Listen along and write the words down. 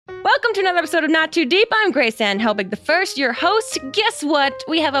Welcome to another episode of Not Too Deep. I'm Grace Ann Helbig the First, your host. Guess what?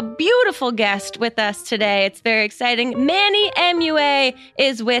 We have a beautiful guest with us today. It's very exciting. Manny MUA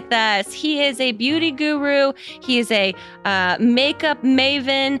is with us. He is a beauty guru. He is a makeup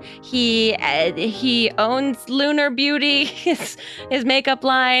maven. He owns Lunar Beauty, his makeup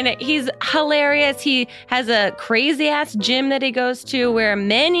line. He's hilarious. He has a crazy ass gym that he goes to where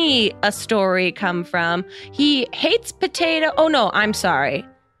many a story come from. He hates potato. Oh no, I'm sorry.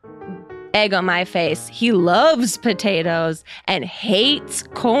 Egg on my face. He loves potatoes and hates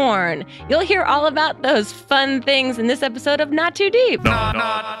corn. You'll hear all about those fun things in this episode of Not Too Deep.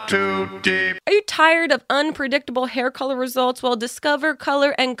 Not Too Deep. Are you tired of unpredictable hair color results? Well, discover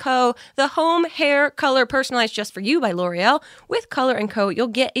Color & Co., the home hair color personalized just for you by L'Oreal. With Color & Co., you'll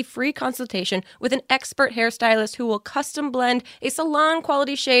get a free consultation with an expert hairstylist who will custom blend a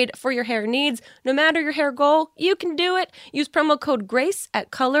salon-quality shade for your hair needs. No matter your hair goal, you can do it. Use promo code GRACE at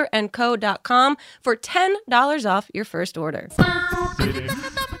colorandco.com for $10 off your first order. Not too deep. Not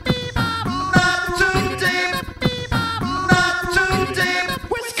too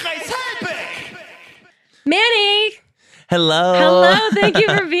deep. With Grace Helbig. Manny! Hello. Hello, thank you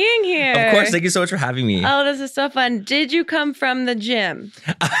for being here. Of course, thank you so much for having me. Oh, this is so fun. Did you come from the gym?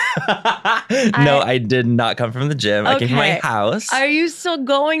 No, I did not come from the gym. I came from my house. Are you still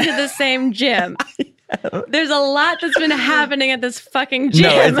going to the same gym? There's a lot that's been happening at this fucking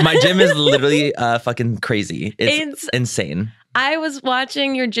gym. No, my gym is literally fucking crazy. It's insane. I was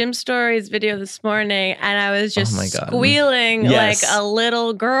watching your gym stories video this morning and I was just squealing Yes. like a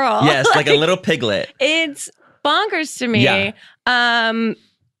little girl. Yes, like a little piglet. It's bonkers to me. Yeah. I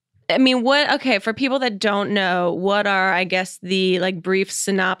mean, for people that don't know, what are, I guess, the like brief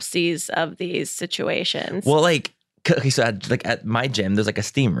synopses of these situations? Well, like, okay, so at my gym, there's like a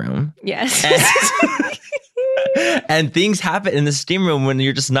steam room. Yes. And things happen in the steam room when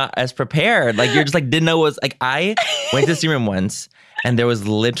you're just not as prepared. Like, you're just like, didn't know what was, like, I went to the steam room once and there was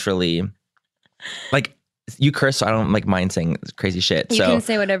literally, like, you curse, so I don't like mind saying crazy shit. You can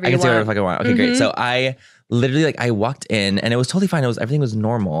say whatever you want. I can say whatever the fuck I want. Okay, great. So I literally, like, I walked in and it was totally fine. Everything was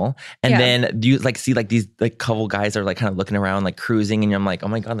normal. And then you like see like these like couple guys are like kind of looking around, like cruising, and I'm like, oh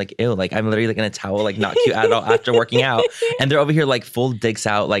my God, like ew. Like I'm literally like in a towel, like not cute at all after working out. And they're over here like full dicks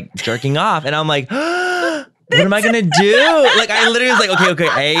out, like jerking off. And I'm like, what am I gonna do? Like I literally was like, okay.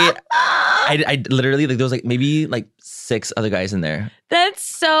 I literally like there was like maybe like 6 other guys in there. That's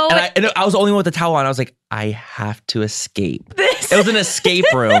so. And I was the only one with the towel on. I was like, I have to escape. It was an escape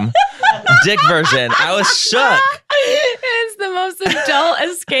room, dick version. I was shook. It's the most adult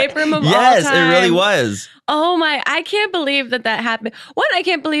escape room of all time. Yes, it really was. Oh my, I can't believe that happened. One, I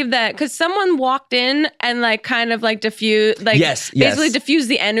can't believe that because someone walked in and like kind of like diffused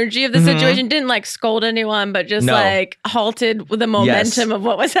the energy of the situation. Didn't like scold anyone, but just like halted the momentum of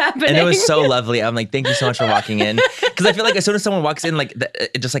what was happening. And it was so lovely. I'm like, thank you so much for walking in. Because I feel like as soon as someone walks in, like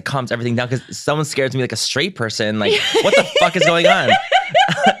it just like calms everything down because someone scares me like a straight person. Like, what the fuck is going on?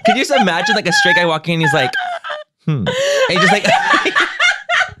 Could you just imagine like a straight guy walking in, he's like, And he just like...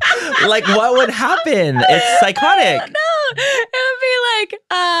 Like, what would happen? It's psychotic. No, it would be like,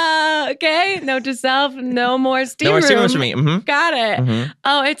 okay, note to self, no more steam room. No more steam rooms for me. Mm-hmm. Got it. Mm-hmm.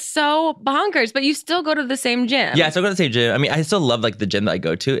 Oh, it's so bonkers, but you still go to the same gym. Yeah, I still go to the same gym. I mean, I still love like the gym that I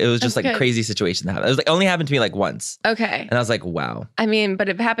go to. It was just like a crazy situation that happened. It was like only happened to me like once. Okay. And I was like, wow. I mean, but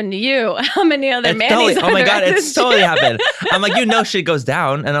if it happened to you, how many other Mannys Oh my God, it's totally happened. I'm like, shit goes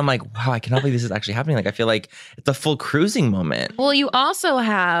down. And I'm like, wow, I cannot believe this is actually happening. Like, I feel like it's a full cruising moment. Well, you also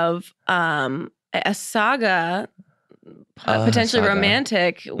have a saga, potentially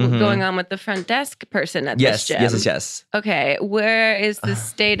romantic, going on with the front desk person at this gym. Yes. Okay, where is the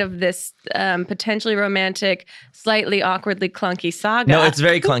state of this potentially romantic, slightly awkwardly clunky saga? No, it's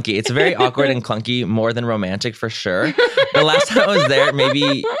very clunky. It's very awkward and clunky, more than romantic for sure. The last time I was there,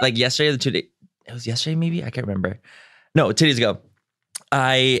 maybe like yesterday or 2 days. It was yesterday, maybe? I can't remember. No, 2 days ago.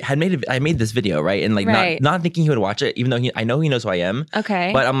 I made this video, right? And like not thinking he would watch it, even though I know he knows who I am.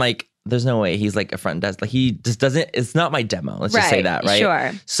 Okay. But I'm like, there's no way he's like a front desk. Like he just doesn't, it's not my demo. Let's just say that, right?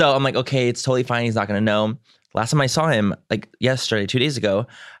 Sure. So I'm like, okay, it's totally fine. He's not going to know. Last time I saw him, like yesterday, 2 days ago,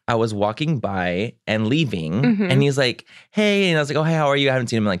 I was walking by and leaving and he's like, hey, and I was like, oh, hey, how are you? I haven't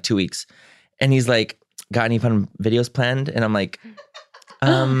seen him in like 2 weeks. And he's like, got any fun videos planned? And I'm like,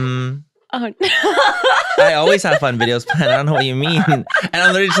 Oh, I always have fun videos planned. I don't know what you mean. And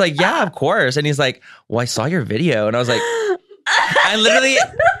I'm literally just like, yeah, of course. And he's like, well, I saw your video. And I was like, I literally,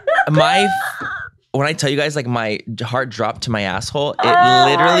 when I tell you guys, like my heart dropped to my asshole, it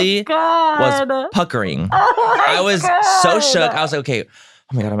literally was puckering. I was so shook. I was like, okay,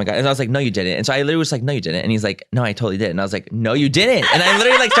 oh my God. And I was like, no, you didn't. And so I literally was like, no, you didn't. And he's like, no, I totally did. And I was like, no, you didn't. And I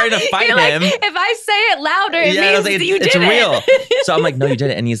literally like started to fight You're like, him. if I say it louder, it I means was like, that you it's did real. it. So I'm like, no, you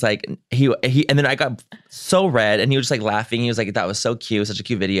didn't. And he's like, he, and then I got so red and he was just like laughing. He was like, that was so cute, such a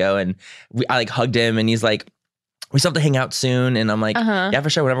cute video. And I like hugged him and he's like, we still have to hang out soon. And I'm like, yeah, for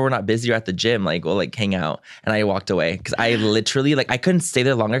sure. Whenever we're not busy or at the gym, like we'll like hang out. And I walked away because I literally like, I couldn't stay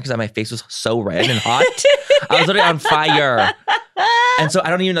there longer because my face was so red and hot. I was literally on fire. And so I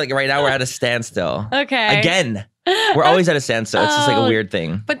don't even like right now we're at a standstill. Okay. Again, we're always at a standstill. It's just like a weird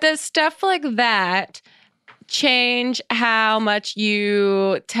thing. But does stuff like that change how much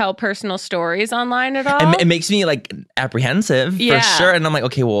you tell personal stories online at all? It makes me like apprehensive for sure. And I'm like,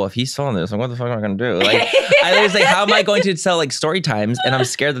 okay, well, if he's filming this, like, what the fuck am I gonna do? Like, I was like, how am I going to tell like story times? And I'm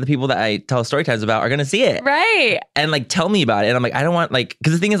scared that the people that I tell story times about are gonna see it, right? And like tell me about it. And I'm like, I don't want like,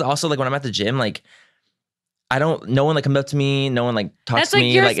 because the thing is also like when I'm at the gym, like no one like comes up to me, no one like talks That's to like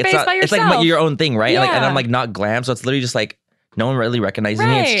me. your Like space by it's like yourself. your own thing, right? Yeah. Like, and I'm like not glam, so it's literally just like no one really recognizes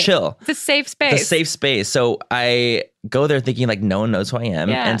me. It's chill. It's a safe space. It's a safe space. So I go there thinking like no one knows who I am.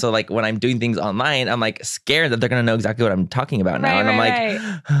 Yeah. And so like when I'm doing things online, I'm like scared that they're gonna know exactly what I'm talking about now. And I'm like,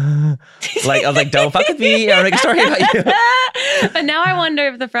 like I was like, don't fuck with me. I'm like a story about you. But now I wonder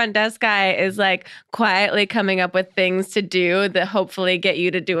if the front desk guy is like quietly coming up with things to do that hopefully get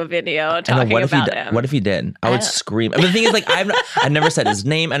you to do a video talking about him. What if he did? I would scream. And the thing is, like, I never said his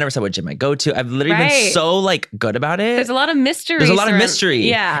name. I never said what gym I go to. I've literally been so like good about it. There's a lot of mystery. There's a lot of mystery.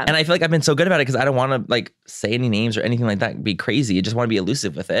 Yeah. And I feel like I've been so good about it because I don't want to like say any names or anything like that. Be crazy. I just want to be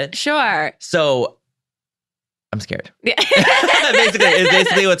elusive with it. Sure. So I'm scared. Yeah. It's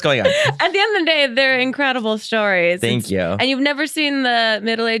basically what's going on. At the end of the day, they're incredible stories. Thank you. And you've never seen the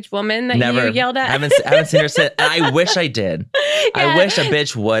middle-aged woman that Never. you yelled at? I haven't seen her since. And I wish I did. I wish a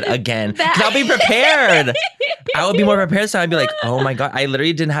bitch would again. Because I'll be prepared. I would be more prepared. So I'd be like, oh my God. I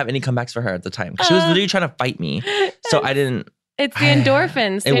literally didn't have any comebacks for her at the time. She was literally trying to fight me. So I didn't. It's the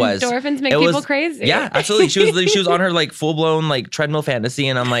endorphins. It was. Endorphins make people crazy. Yeah, absolutely. She was on her like full blown like treadmill fantasy,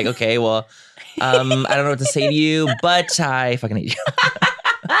 and I'm like, okay, well, I don't know what to say to you, but I fucking hate you.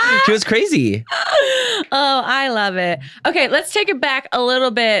 She was crazy. Oh, I love it. Okay, let's take it back a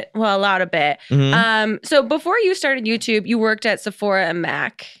little bit. Well, a lot of bit. Mm-hmm. So before you started YouTube, you worked at Sephora and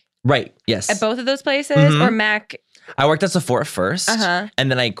MAC. Right. Yes. At both of those places, Mm-hmm. or MAC. I worked at Sephora first, Uh-huh. and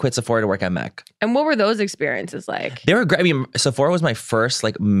then I quit Sephora to work at MAC. And what were those experiences like? They were great. I mean, Sephora was my first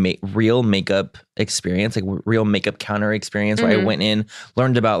like real makeup experience, like real makeup counter experience where I went in,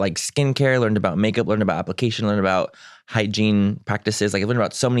 learned about like skincare, learned about makeup, learned about application, learned about hygiene practices. Like I learned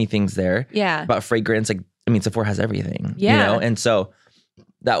about so many things there. Yeah. About fragrance. Like, I mean, Sephora has everything. Yeah. You know? And so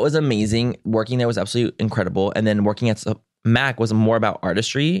that was amazing. Working there was absolutely incredible. And then working at MAC was more about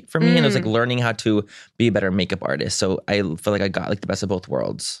artistry for me. And it was like learning how to be a better makeup artist. So I feel like I got like the best of both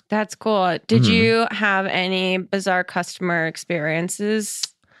worlds. That's cool. Did you have any bizarre customer experiences?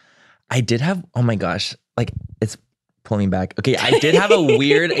 I did have, oh my gosh, like it's pulling me back. Okay, I did have a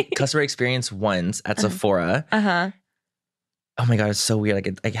weird customer experience once at Sephora. Uh-huh. Oh my God, it's so weird.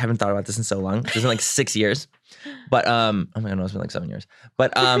 Like I haven't thought about this in so long. It's been like 6 years. But oh my God, no, it's been like 7 years.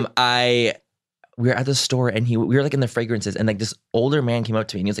 But we were at the store and we were like in the fragrances and like this older man came up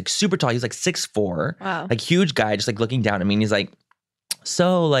to me and he was like super tall. He was like 6'4", Wow. like huge guy, just like looking down at me. And he's like,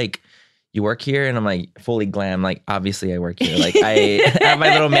 so like, you work here? And I'm like fully glam. Like, obviously I work here. Like I have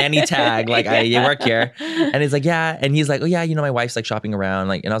my little Manny tag. Like I work here. And he's like, yeah. And he's like, oh yeah, you know, my wife's like shopping around.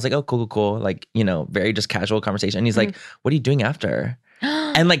 Like, and I was like, oh, cool. Like, you know, very just casual conversation. And he's like, what are you doing after?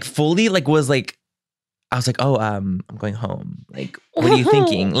 And like fully like was like, I was like, oh, I'm going home. Like, what are you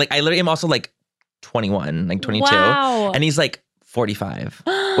thinking? Like, I literally am also like 21, like 22. Wow. And he's like 45,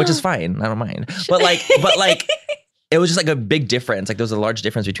 which is fine. I don't mind. But like, it was just like a big difference. Like there was a large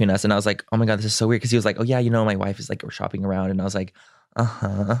difference between us. And I was like, oh my God, this is so weird. Cause he was like, oh yeah, you know, my wife is like shopping around. And I was like, And he's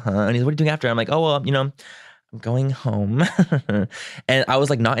like, what are you doing after? I'm like, oh, well, you know, I'm going home. And I was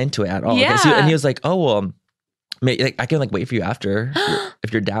like, not into it at all. Yeah. And he was like, oh, well, like, I can like wait for you after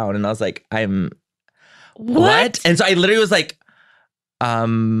if you're down. And I was like, I'm what? And so I literally was like,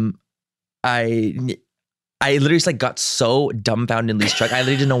 I literally just like got so dumbfoundedly struck. I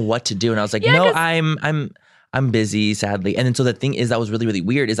literally didn't know what to do. And I was like, Yeah, no, 'cause- I'm busy, sadly. And then so the thing is that was really, really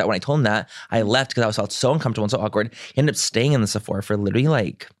weird is that when I told him that, I left because I felt so uncomfortable and so awkward. He ended up staying in the Sephora for literally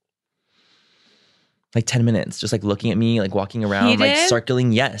like 10 minutes, just like looking at me, like walking around, He like did?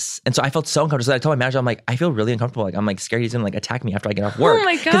 circling. Yes. And so I felt so uncomfortable. So I told my manager, I'm like, I feel really uncomfortable. Like I'm like scared he's gonna like attack me after I get off work. Oh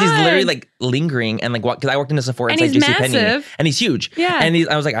my Because he's God. literally like lingering and like because I worked in a Sephora And inside he's JCPenney. massive. And he's huge. Yeah. And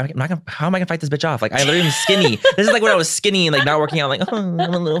I was like, I'm not gonna, how am I gonna fight this bitch off? Like I literally am skinny. This is like when I was skinny and like not working out, like, oh, I'm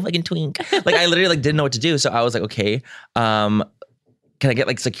a little fucking twink. Like I literally like didn't know what to do. So I was like, okay. can I get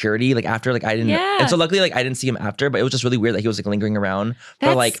like security like after like I didn't Yeah. and so luckily like I didn't see him after, but it was just really weird that he was like lingering around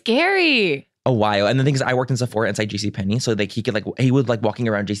That's for like scary. a while. And the thing is I worked in Sephora inside JCPenney, so like he would like walking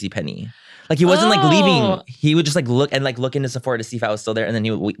around JCPenney. Like he wasn't like leaving. He would just like look into Sephora to see if I was still there, and then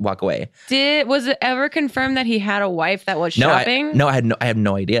he would walk away. Was it ever confirmed that he had a wife that was shopping? I had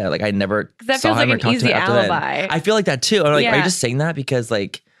no idea. Like I never that saw feels him like or an talked to easy him after alibi. that. I feel like that too. I'm like, are you Yeah. just saying that because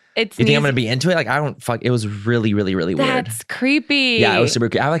like It's you think I'm easy- gonna be into it? Like I don't fuck. It was really, really, really weird. That's creepy. Yeah, it was super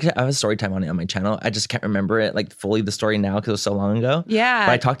creepy. I have a story time on it on my channel. I just can't remember it like fully the story now because it was so long ago. Yeah.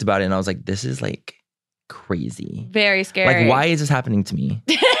 But I talked about it and I was like, this is like crazy. Very scary. Like, why is this happening to me?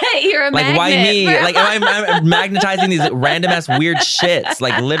 You're a Like, magnet. why me? Like, I'm magnetizing these random ass weird shits.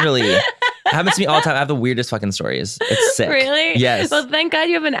 Like, literally. It happens to me all the time. I have the weirdest fucking stories. It's sick. Really? Yes. Well, thank God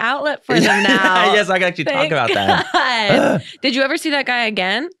you have an outlet for them now. Yes, I can actually talk Thank about that. God. Did you ever see that guy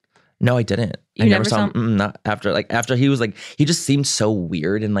again? No, I didn't. You I never never saw saw him. Not after he was like, he just seemed so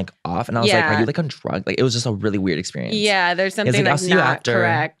weird and like off. And I was like, Yeah. are you like on drugs? Like, it was just a really weird experience. Yeah, there's something like, I'll that's see you not after.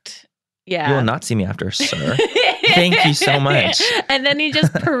 correct. Yeah. You will not see me after, sir. Thank you so much. And then he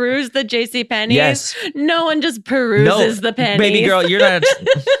just perused the JC Penney's. Yes. No one just peruses the pennies. Baby girl, you're not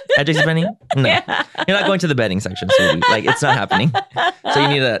at JCPenney? No. Yeah. You're not going to the bedding section, sweetie. Like, it's not happening. So you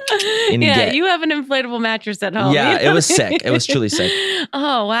need to get. You have an inflatable mattress at home. Yeah, it was sick. It was truly sick.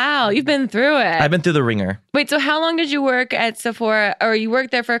 Oh, wow. You've been through it. I've been through the ringer. Wait, so how long did you work at Sephora? Or you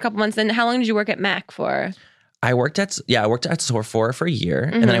worked there for a couple months, and how long did you work at MAC for? I worked at Sephora for a year,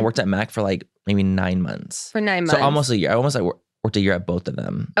 and then I worked at MAC for like maybe 9 months. For 9 months. So almost a year. I almost like worked a year at both of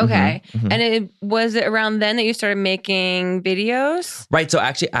them. Okay. Mhm, mhm. And was it around then that you started making videos? Right. So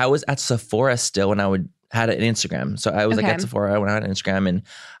actually, I was at Sephora still when I had an Instagram. So I was like Okay. at Sephora when I had an Instagram, and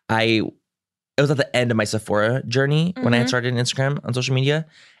it was at the end of my Sephora journey when I had started an Instagram on social media.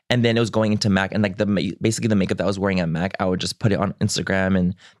 And then it was going into MAC, and like basically the makeup that I was wearing at MAC, I would just put it on Instagram,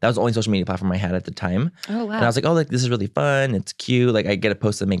 and that was the only social media platform I had at the time. Oh, wow. And I was like, oh, like this is really fun. It's cute. Like I get to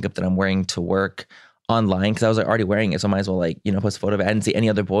post the makeup that I'm wearing to work online because I was like already wearing it, so I might as well like post a photo of it. I didn't see any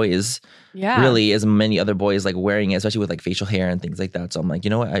other boys really as many other boys like wearing it, especially with like facial hair and things like that. So I'm like, you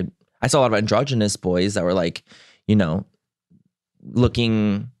know what? I saw a lot of androgynous boys that were like,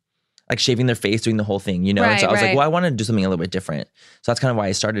 looking like shaving their face, doing the whole thing, And so I was like, well, I want to do something a little bit different. So that's kind of why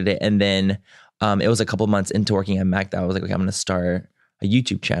I started it. And then it was a couple months into working at MAC that I was like, okay, I'm going to start a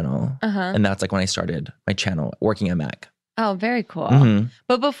YouTube channel. And that's like when I started my channel working at MAC. Oh, very cool. Mhm.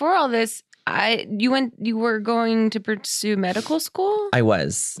 But before all this, you were going to pursue medical school? I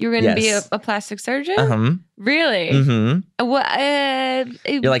was. You were going to be Yes. a plastic surgeon? Really? Mm-hmm. What?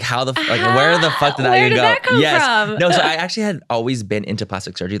 You're like, where the fuck did that Where even did go? that come from? No, so I actually had always been into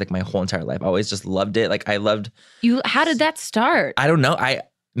plastic surgery like my whole entire life. I always just loved it. Like I loved. How did that start? I don't know.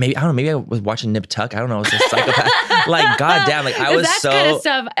 Maybe I was watching Nip Tuck. I don't know. I was a psychopath. Like goddamn. Like I was that so kind of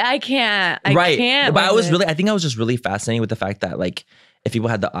stuff. I can't. I can't. But with it. I think I was just really fascinated with the fact that like if people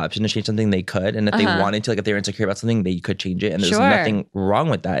had the option to change something, they could, and if they wanted to, like if they were insecure about something, they could change it, and there's Sure. nothing wrong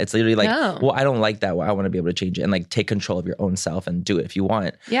with that. It's literally like, No. well, I don't like that. Well, I want to be able to change it and like take control of your own self and do it if you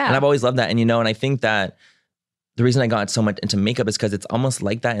want. Yeah. And I've always loved that, and I think that the reason I got so much into makeup is because it's almost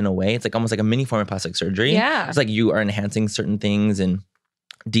like that in a way. It's like almost like a mini form of plastic surgery. Yeah. It's like you are enhancing certain things and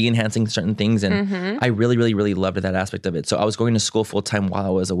de-enhancing certain things, and Mhm. I really, really, really loved that aspect of it. So I was going to school full time while I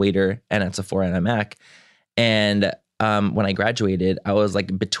was a waiter and at Sephora and at MAC. And when I graduated, I was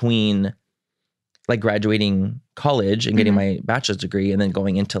like between like graduating college and getting my bachelor's degree and then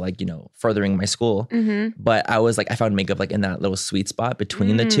going into like, furthering my school. Mhm. But I was like, I found makeup like in that little sweet spot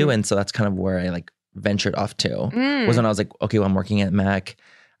between the two. And so that's kind of where I like ventured off to was when I was like, okay, well, I'm working at MAC.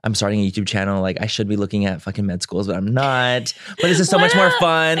 I'm starting a YouTube channel. Like I should be looking at fucking med schools, but I'm not. But this is so much more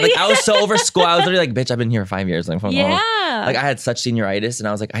fun. Like I was so over school. I was literally like, bitch, I've been here for 5 years. Like, Yeah. like I had such senioritis and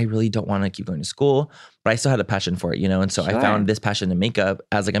I was like, I really don't want to keep going to school, but I still had a passion for it, And so I Sure. found this passion in makeup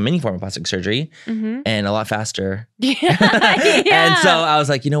as like a mini form of plastic surgery Mhm. and a lot faster. Yeah. And so I was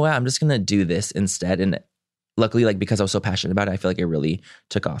like, you know what? I'm just going to do this instead. And luckily, like because I was so passionate about it, I feel like it really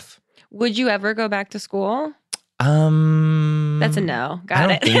took off. Would you ever go back to school? That's a no. Got I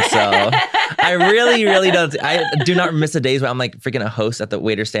don't it. think so. I really, really don't. I do not miss the days where I'm like freaking a host at the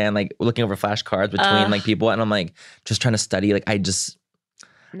waiter stand, like looking over flashcards between like people, and I'm like just trying to study. Like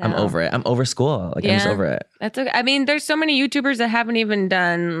I'm No. over it. I'm over school. Like I'm just Yeah. over it. That's okay. I mean, there's so many YouTubers that haven't even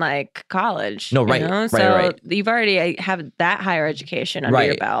done like college. No, right, right, So right. you've already have that higher education under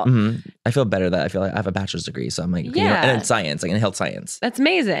your belt. Mhm. I feel better that I feel like I have a bachelor's degree, so I'm like, Yeah. and in science, like in health science. That's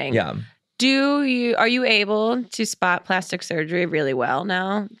amazing. Yeah. Are you able to spot plastic surgery really well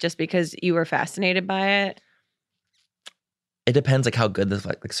now just because you were fascinated by it? it depends like how good the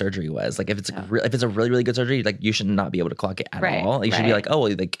like surgery was. Like if it's if it's a really, really good surgery, like you should not be able to clock it at all. Like, you should be like, oh,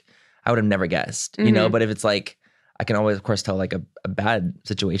 well, like I would have never guessed, you know? But if it's like, I can always, of course, tell like a bad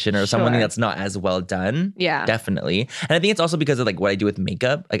situation or something that's not as well done. Yeah. Definitely. And I think it's also because of like what I do with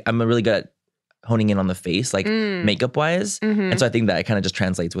makeup. Like I'm really good at honing in on the face, like makeup wise. And so I think that it kind of just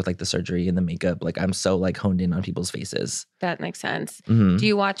translates with like the surgery and the makeup. Like I'm so like honed in on people's faces. That makes sense. Do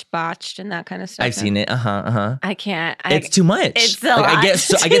you watch Botched and that kind of stuff? I've seen it. I can't. It's too much. It's a like,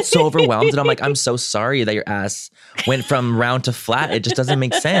 lot. I get so overwhelmed and I'm like, I'm so sorry that your ass went from round to flat. It just doesn't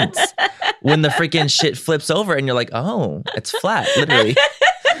make sense. When the freaking shit flips over and you're like, oh, it's flat, literally.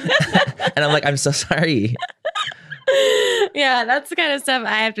 And I'm like, I'm so sorry. Yeah, that's the kind of stuff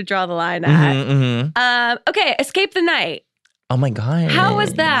I have to draw the line at. Okay, Escape the Night. Oh my God. How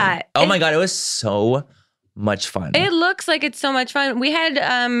was that? Oh my God, it was so much fun. It looks like it's so much fun. We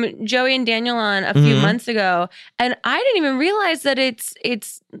had Joey and Daniel on a few months ago, and I didn't even realize that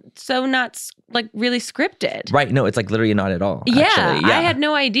it's so not like really scripted. Right. No, it's like literally not at all. Yeah, actually. Yeah. I had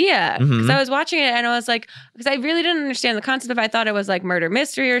no idea. Because I was watching it and I was like, because I really didn't understand the concept of it. I thought it was like murder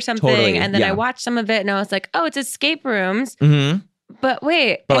mystery or something. Totally, And then yeah. I watched some of it and I was like, oh, it's escape rooms. But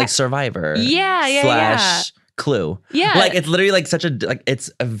wait. But like Survivor. Yeah. Clue. Yeah. Like it's literally like such a, like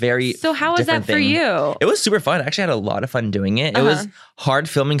it's a very So how was that different for thing. you? It was super fun. I actually had a lot of fun doing it. It was hard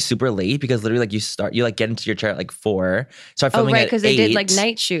filming super late because literally like you like get into your chair at like 4. Start filming at 8. Because they did like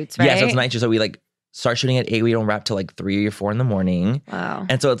night shoots, right? Yeah, so it's night shoots. So we like start shooting at 8. We don't wrap till like 3 or 4 in the morning. Wow.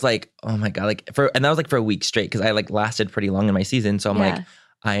 And so it's like, oh my God, like and that was like for a week straight because I like lasted pretty long in my season. So I'm like,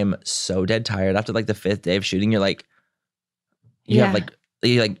 I am so dead tired. After like the 5th day of shooting, you're like, you have like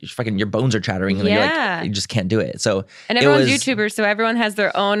fucking your bones are chattering and you're like, you just can't do it. So and everyone's YouTubers, so everyone has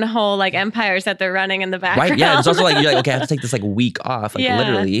their own whole like empires that they're running in the background. Right. Yeah. It's also like you're like, okay, I have to take this like week off, like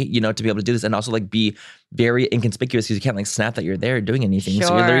literally, you know, to be able to do this and also like be very inconspicuous because you can't like snap that you're there doing anything. So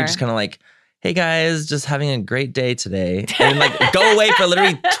you're literally just kind of like, hey guys, just having a great day today. And like go away for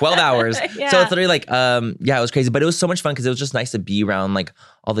literally 12 hours. So it's literally like, it was crazy. But it was so much fun because it was just nice to be around like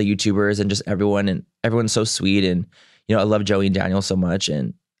all the YouTubers and just everyone, and everyone's so sweet. And you know, I love Joey and Daniel so much,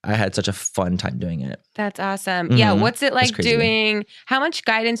 and I had such a fun time doing it. That's awesome. Yeah, what's it like doing? How much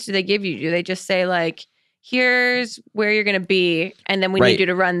guidance do they give you? Do they just say like, here's where you're gonna be, and then we need you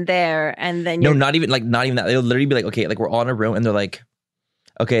to run there, and then not even that. They'll literally be like, okay, like we're all in a room, and they're like,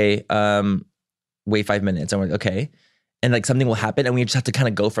 okay, wait 5 minutes, and we're like, okay. And like something will happen, and we just have to kind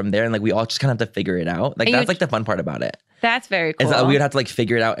of go from there, and like we all just kind of have to figure it out. Like that's like the fun part about it. That's very cool. We would have to like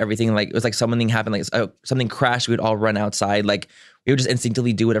figure it out everything. Like it was like something happened, like something crashed. We would all run outside. Like we would just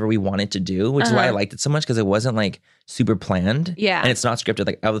instinctively do whatever we wanted to do, which is why I liked it so much because it wasn't like super planned. Yeah, and it's not scripted.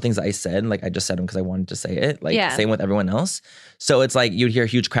 Like all the things that I said, like I just said them because I wanted to say it. Like same with everyone else. So it's like you'd hear a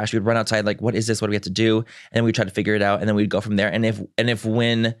huge crash. We'd run outside. Like what is this? What do we have to do? And then we'd try to figure it out, and then we'd go from there. And if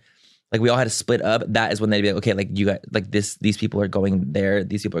when like we all had to split up, that is when they'd be like, okay, like you got like these people are going there,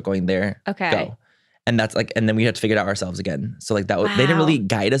 these people are going there. Okay. Go. And that's like, and then we had to figure it out ourselves again. So like that, they didn't really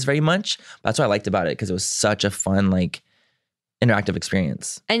guide us very much. That's what I liked about it because it was such a fun, like interactive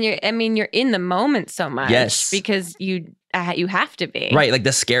experience. And you're in the moment so much. Yes. Because you have to be. Right. Like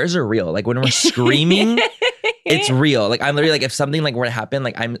the scares are real. Like when we're screaming, it's real. Like I'm literally like, if something like were to happen,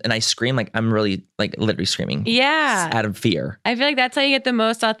 like I scream, like I'm really like literally screaming. Yeah. Out of fear. I feel like that's how you get the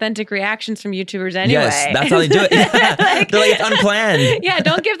most authentic reactions from YouTubers anyway. Yes, that's how they do it. Yeah. They're like, it's unplanned. Yeah,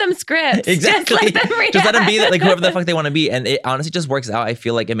 don't give them scripts. Exactly. Just let them be like whoever the fuck they want to be. And it honestly just works out. I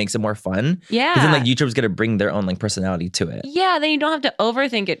feel like it makes it more fun. Yeah. Because then like YouTubers get to bring their own like personality to it. Yeah, then you don't have to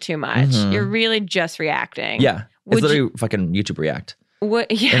overthink it too much. You're really just reacting. Yeah. It's literally fucking YouTube React. In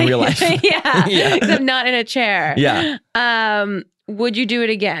real life. Yeah. Except not in a chair. Yeah. Would you do it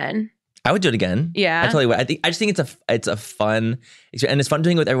again? I would do it again. Yeah. I tell you what, I just think it's a fun experience, and it's fun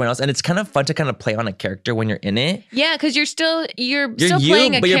doing it with everyone else, and it's kind of fun to kind of play on a character when you're in it. Yeah, because you're still you,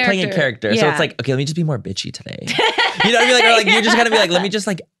 playing a character. But you're playing a character. So it's like, okay, let me just be more bitchy today. You know what I mean? Like, or like you're just gonna be like, let me just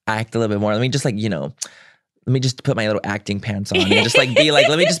like act a little bit more. Let me just like, you know, let me just put my little acting pants on and just like be like,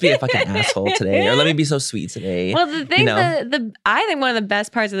 let me just be a fucking asshole today, or let me be so sweet today. Well, the thing, I think one of the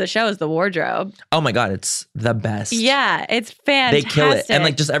best parts of the show is the wardrobe. Oh my God, it's the best. Yeah, it's fantastic. They kill it, and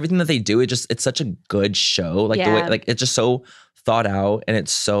like just everything that they do, it's such a good show. Like the way, like it's just so thought out, and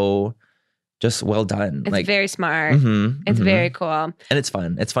it's so just well done. It's like very smart. It's very cool, and it's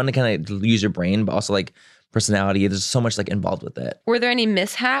fun. It's fun to kind of use your brain, but also like personality. There's so much like involved with it. Were there any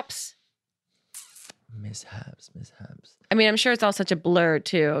mishaps? Mishaps. I mean, I'm sure it's all such a blur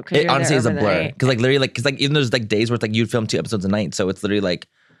too. It honestly is a blur because like literally like even there's like days where it's like you'd film 2 episodes a night, so it's literally like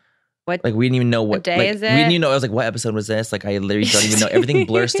Like we didn't even know what day like, is we it? didn't even know. I was like, what episode was this? Like I literally don't even know. Everything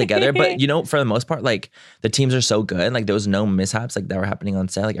blurs together. But you know, for the most part, like the teams are so good. Like there was no mishaps like that were happening on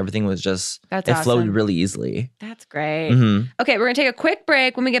set. Like everything was just That's it flowed awesome. really easily. That's great. Mhm. Okay, we're gonna take a quick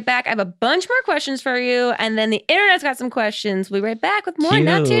break. When we get back, I have a bunch more questions for you, and then the internet's got some questions. We'll be right back with more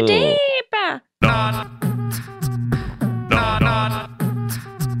Not Too Cute. Deep. Not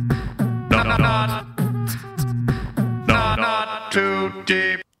too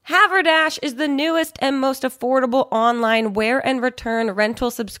deep. Haverdash is the newest and most affordable online wear and return rental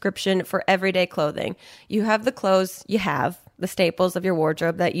subscription for everyday clothing. You have the clothes you have, the staples of your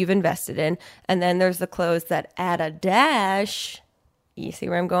wardrobe that you've invested in, and then there's the clothes that add a dash. You see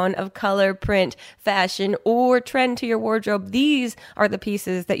where I'm going? Of color, print, fashion, or trend to your wardrobe. These are the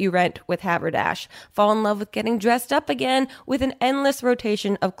pieces that you rent with Haverdash. Fall in love with getting dressed up again with an endless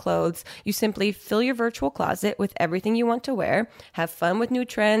rotation of clothes. You simply fill your virtual closet with everything you want to wear, have fun with new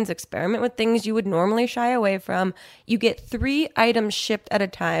trends, experiment with things you would normally shy away from. You get 3 items shipped at a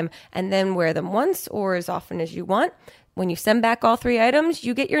time and then wear them once or as often as you want. When you send back all 3 items,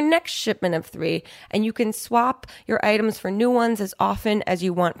 you get your next shipment of 3, and you can swap your items for new ones as often as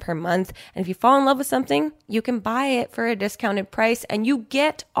you want per month. And if you fall in love with something, you can buy it for a discounted price, and you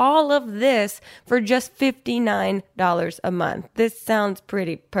get all of this for just $59 a month. This sounds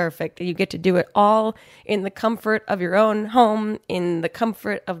pretty perfect. You get to do it all in the comfort of your own home, in the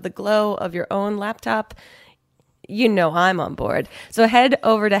comfort of the glow of your own laptop. You know I'm on board. So head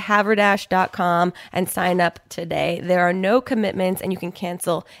over to haverdash.com and sign up today. There are no commitments and you can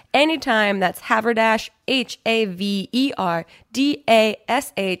cancel anytime. That's Haverdash,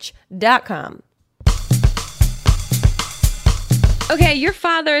 HAVERDASH.com. Okay, your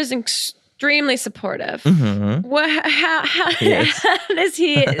father is extremely supportive. Mhm. How Yes.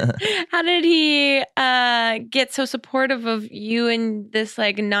 how did he get so supportive of you in this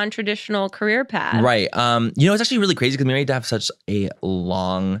like non-traditional career path? Right. You know, it's actually really crazy because we to have such a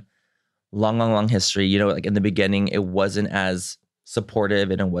long history. You know, like in the beginning, it wasn't as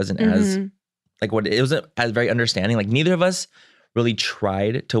supportive and it wasn't as like it wasn't as very understanding. Like neither of us really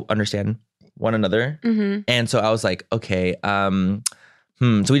tried to understand one another. And so I was like, okay, so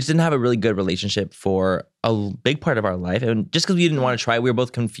we just didn't have a really good relationship for a big part of our life. And just because we didn't want to try, we were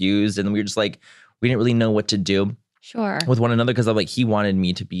both confused and we were just like, we didn't really know what to do Sure. with one another because like he wanted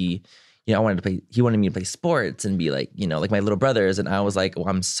me to be, you know, he wanted me to play sports and be like, you know, like my little brothers. And I was like, well,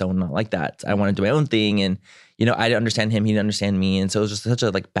 I'm so not like that. I want to do my own thing. And, you know, I didn't understand him. He didn't understand me. And so it was just such a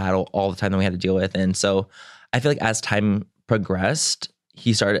like battle all the time that we had to deal with. And so I feel like as time progressed,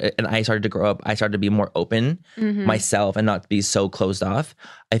 he started and I started to grow up. I started to be more open myself and not be so closed off.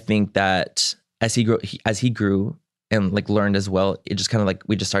 I think that as he grew and like learned as well, it just kind of like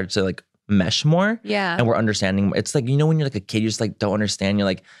we just started to like mesh more. Yeah. And we're understanding. It's like, you know, when you're like a kid, you just like don't understand.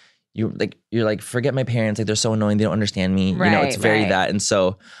 You're like forget my parents. Like they're so annoying. They don't understand me. You know, it's very that. And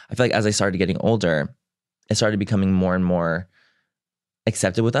so I feel like as I started getting older, it started becoming more and more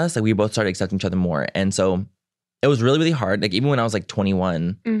accepted with us. Like we both started accepting each other more. And so it was really, really hard. Like even when I was like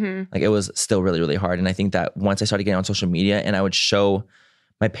 21, like it was still really, really hard. And I think that once I started getting on social media and I would show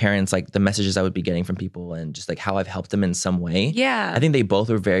my parents like the messages I would be getting from people and just like how I've helped them in some way. Yeah. I think they both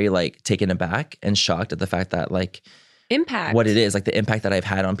were very like taken aback and shocked at the fact that like Impact. what it is, like the impact that I've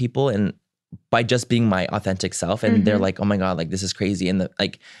had on people and by just being my authentic self. And they're like, oh my God, like this is crazy. And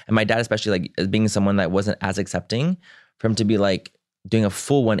and my dad, especially like as being someone that wasn't as accepting, for him to be like doing a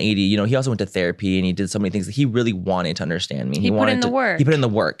full 180, you know, he also went to therapy and he did so many things that he really wanted to understand me. He put in the work. He put in the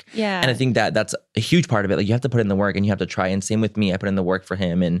work. Yeah. And I think that that's a huge part of it. Like you have to put in the work and you have to try. And same with me, I put in the work for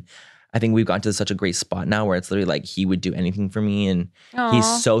him. And I think we've gotten to such a great spot now where it's literally like he would do anything for me. And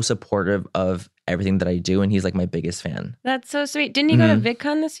he's so supportive of everything that I do. And he's like my biggest fan. That's so sweet. Didn't he go to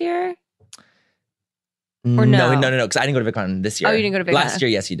VidCon this year? Or No. no? Because I didn't go to VidCon this year. Oh, you didn't go to VidCon. Last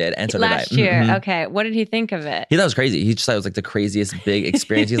year, yes, he did. And so Last did I. year. Okay. What did he think of it? He thought it was crazy. He just thought it was like the craziest big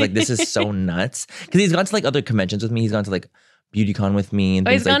experience. He's like, this is so nuts. Because he's gone to like other conventions with me. He's gone to like BeautyCon with me and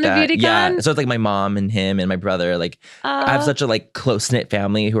things he's like gone that. to BeautyCon? Yeah. So it's like my mom and him and my brother. Like I have such a like close-knit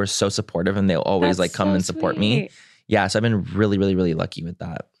family who are so supportive and they'll always like come and support me. Yeah. So I've been really, really, really lucky with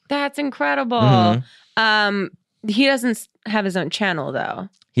that. That's incredible. He doesn't have his own channel though.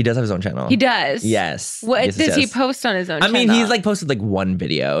 He does have his own channel. He does. Yes. What Yes, does he yes. post on his own I channel? mean, he's like posted like one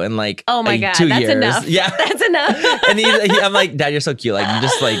video in like oh my God, 2 that's years. enough. Yeah. That's enough. And I'm like, Dad, you're so cute. Like, you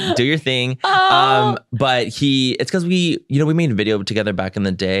just like do your thing. Oh. But it's because we made a video together back in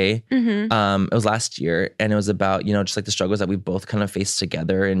the day. It was last year, and it was about, you know, just like the struggles that we both kind of faced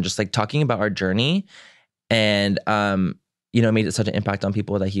together, and just like talking about our journey. And made it such an impact on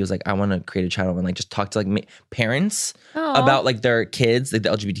people that he was like, I want to create a channel and like just talk to like parents Aw. about like their kids, like the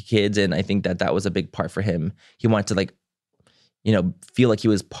LGBT kids. And I think that was a big part for him. He wanted to like, feel like he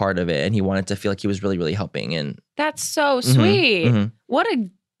was part of it, and he wanted to feel like he was really, really helping. And That's so sweet. mhm. What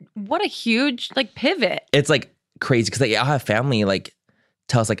a huge like pivot. it's like crazy because like I'll have family like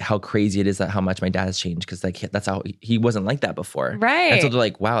tell us like how crazy it is that how much my dad has changed, because like that's how he wasn't like that before. Right. And so they're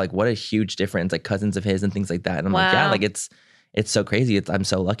like, wow, like what a huge difference, like cousins of his and things like that. And I'm like, yeah, Wow. like it's so crazy. I'm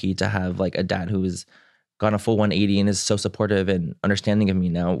so lucky to have like a dad who has gone a full 180 and is so supportive and understanding of me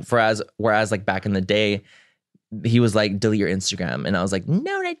now. Whereas like back in the day, he was like, delete your Instagram. And I was like,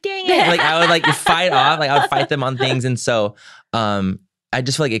 no, not doing it. Like I would like fight off, like I would fight them on things. And so I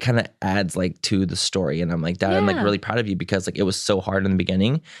just feel like it kind of adds like to the story. And I'm like, Dad, I'm like Yeah. really proud of you, because like it was so hard in the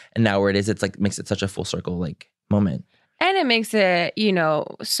beginning. And now where it is, it's like makes it such a full circle like moment. And it makes it,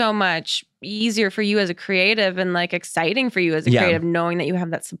 so much easier for you as a creative and like exciting for you as a Yeah. creative, knowing that you have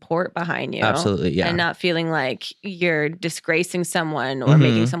that support behind you. Absolutely. Yeah. And not feeling like you're disgracing someone or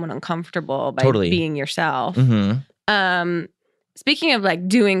making someone uncomfortable by Totally. being yourself. Mm-hmm. Speaking of like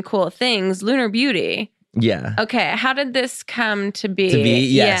doing cool things, Lunar Beauty. Yeah. Okay, how did this come to be? To be,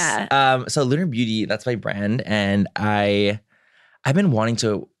 yes. Yeah. So Lunar Beauty, that's my brand. And I've been wanting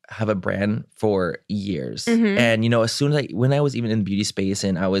to have a brand for years. Mhm. And, as soon as when I was even in the beauty space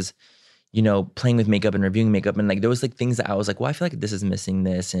and I was, playing with makeup and reviewing makeup, and like there was like things that I was like, well, I feel like this is missing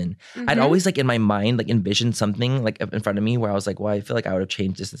this. And I'd Mhm. always like in my mind, like envisioned something like in front of me where I was like, well, I feel like I would have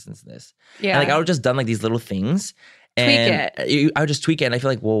changed this. Yeah. And like I would have just done like these little things. Tweak And I would just tweak it. And I feel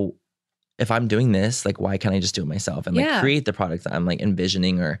like, well, if I'm doing this, like, why can't I just do it myself and like Yeah. create the products that I'm like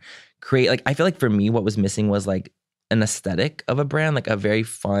envisioning, or create, like, I feel like for me, what was missing was like an aesthetic of a brand, like a very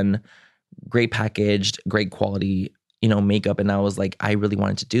fun, great packaged, great quality, makeup. And I was like, I really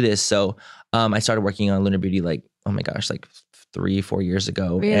wanted to do this. So I started working on Lunar Beauty, like, oh my gosh, like 3-4 years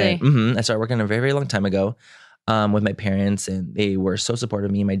ago. Really? And, I started working a very, very long time ago with my parents, and they were so supportive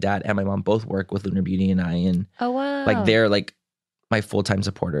of me. My dad and my mom both work with Lunar Beauty, and Oh, wow. like they're like my full-time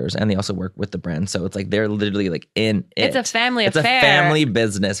supporters, and they also work with the brand. So it's like they're literally like in it. It's a family It's affair. a family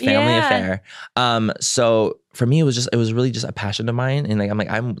business, family Yeah. affair. So for me, it was really just a passion of mine. And like,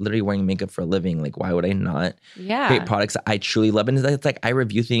 I'm literally wearing makeup for a living. Like, why would I not Yeah. create products that I truly love? And it's like, I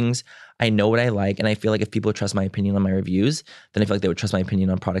review things, I know what I like. And I feel like if people trust my opinion on my reviews, then I feel like they would trust my opinion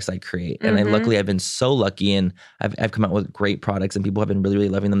on products I create. And Mhm. I've been so lucky, and I've come out with great products, and people have been really, really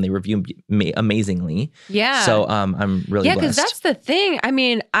loving them. They review amazingly. Yeah. So I'm really Yeah, because blessed. that's the thing. I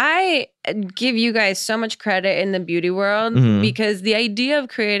mean, I give you guys so much credit in the beauty world Mhm. because the idea of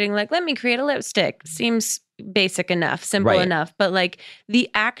creating, like, let me create a lipstick seems basic enough, simple Right. enough. But like the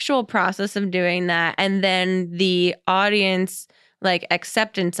actual process of doing that, and then the audience like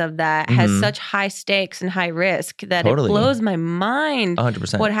acceptance of that has Mhm. such high stakes and high risk that Totally. it blows my mind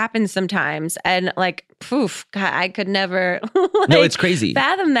 100%. what happens sometimes. And like, poof, God, I could never like, No, it's crazy.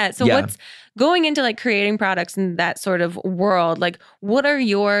 fathom that. So Yeah. what's going into like creating products in that sort of world? Like, what are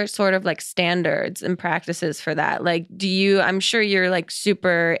your sort of like standards and practices for that? Like, I'm sure you're like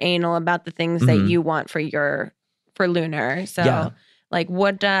super anal about the things that Mhm. you want for Lunar. So Yeah. like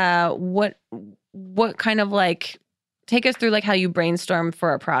what kind of like, take us through like how you brainstorm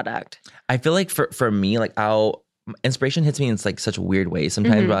for a product. I feel like for me, like inspiration hits me in like such weird ways.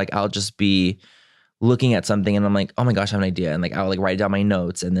 Sometimes Mhm. where like I'll just be looking at something and I'm like, oh my gosh, I have an idea. And like I'll like write down my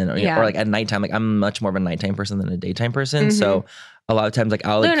notes, and then or Yeah. like at nighttime, like I'm much more of a nighttime person than a daytime person. So a lot of times like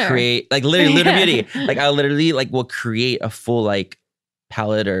I'll like Lunar. create like literally Lunar Yeah. Beauty. Like I'll literally like will create a full like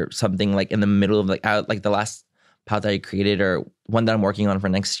palette or something like in the middle of like like the last palette that I created, or one that I'm working on for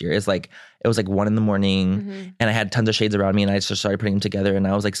next year, is like it was like 1 a.m. Mhm. and I had tons of shades around me, and I just started putting them together, and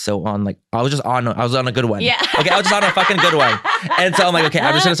I was like so on, like I was on a good one. Yeah. Okay, I was just on a fucking good one. And so I'm like, okay,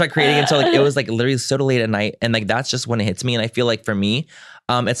 I'm just gonna start creating. And so like it was like literally so late at night, and like that's just when it hits me. And I feel like for me,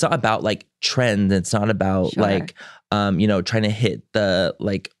 it's not about like trends. It's not about Sure. like trying to hit the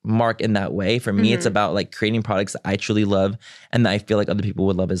like mark in that way. For me, it's Mhm. about like creating products that I truly love and that I feel like other people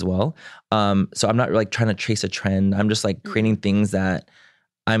would love as well. So I'm not like trying to chase a trend. I'm just like creating things that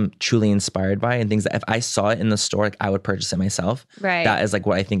I'm truly inspired by, and things that if I saw it in the store, like I would purchase it myself. Right. That is like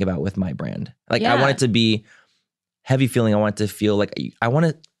what I think about with my brand. Like I Yeah. want it to be heavy feeling. I want it to feel like I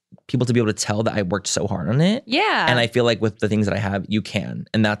want people to be able to tell that I worked so hard on it. Yeah. And I feel like with the things that I have, you can.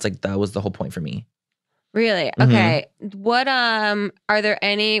 And that's like, that was the whole point for me. Really? Mhm. Okay. What are there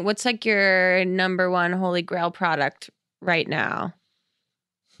what's like your number one holy grail product right now?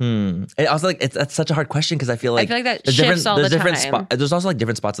 And also, like, that's such a hard question because I feel like that there's shifts all the different time. there's also like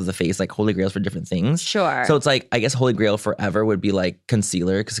different spots of the face, like holy grails for different things. Sure. So it's like, I guess holy grail forever would be like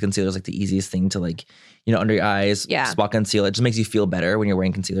concealer, because concealer is like the easiest thing to like, under your eyes, spot concealer. It just makes you feel better when you're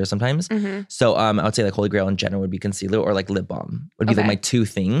wearing concealer sometimes. So I would say like holy grail in general would be concealer, or like lip balm would be like my two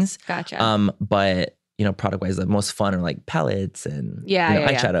things. Gotcha. But product wise, the most fun are like palettes and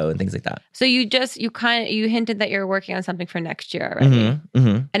eyeshadow and things like that. So you hinted that you're working on something for next year already.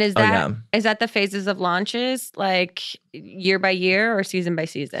 And is that the phases of launches, like year by year or season by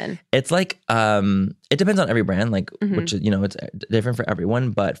season? It's like it depends on every brand, like which it's different for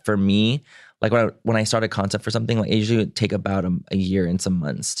everyone. But for me, like when I start a concept for something, like I usually would take about a year and some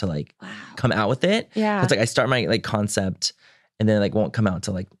months to like come out with it. Yeah, so it's like I start my like concept and then like won't come out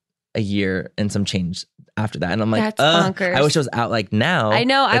till like a year and some change after that, and I'm like, I wish it was out like now. I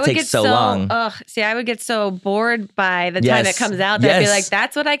know. I would takes get so long. I would get so bored by the time it comes out that I'd be like,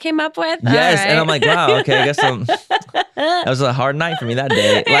 that's what I came up with. Yes, right. and I'm like, wow, okay, I guess that was a hard night for me that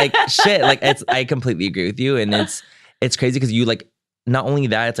day. Like shit, like I completely agree with you, and it's crazy because you like not only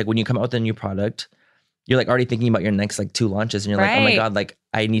that, it's like when you come out with a new product, you're like already thinking about your next like 2 launches, and you're like, oh my God, like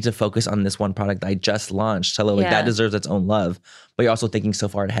I need to focus on this one product that I just launched. Hello, like that deserves its own love. But you're also thinking so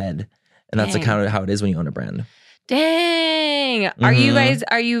far ahead. And that's like kind of how it is when you own a brand. Dang. Are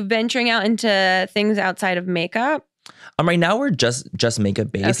you venturing out into things outside of makeup? Right now we're just makeup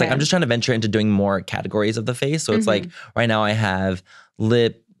based. Okay. Like I'm just trying to venture into doing more categories of the face. So it's like right now I have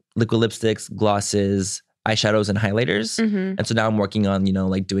liquid lipsticks, glosses, eyeshadows, and highlighters. And so now I'm working on,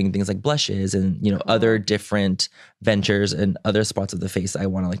 like doing things like blushes and, other different ventures and other spots of the face I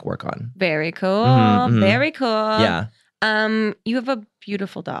want to like work on. Very cool. Very cool. Yeah. You have a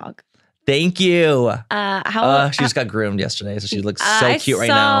beautiful dog. Thank you. How she just got groomed yesterday, so she looks so cute right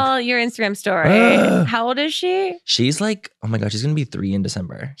now. I saw your Instagram story. How old is she? She's like, oh my God, she's gonna be 3 in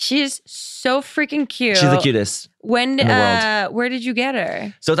December. She's so freaking cute. She's the cutest. When? In the world. Where did you get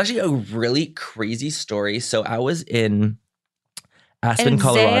her? So it's actually a really crazy story. So I was in Aspen,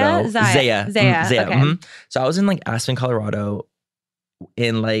 Colorado. Zaya. Okay. So I was in like Aspen, Colorado,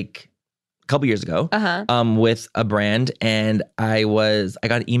 in like couple years ago with a brand, and I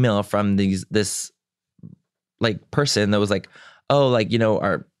got an email from this like person that was like, oh, like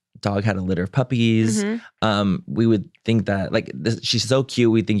our dog had a litter of puppies. We would think that like she's so cute,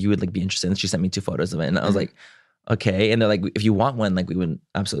 we think you would like be interested. And she sent me 2 photos of it, and I was like, okay. And they're like, if you want one, like we would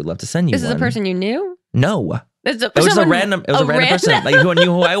absolutely love to send you one. This is a person you knew? No. It was a random person, like who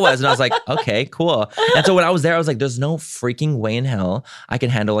knew who I was, and I was like, okay, cool. And so when I was there, I was like, there's no freaking way in hell I can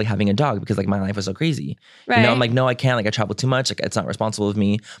handle like having a dog, because like my life was so crazy. Right. I'm like, no, I can't. Like I travel too much. Like it's not responsible of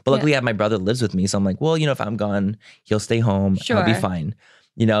me. But luckily, I have my brother that lives with me, so I'm like, well, if I'm gone, he'll stay home. Sure. I'll be fine.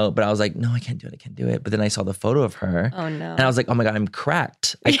 But I was like, no, I can't do it. But then I saw the photo of her. Oh no. And I was like, oh my God, I'm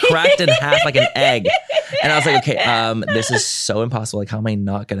cracked. I cracked in half like an egg. And I was like, okay, this is so impossible. Like, how am I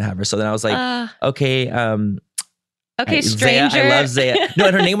not gonna have her? So then I was like, okay, okay, stranger. Zaya, I love Zaya. No,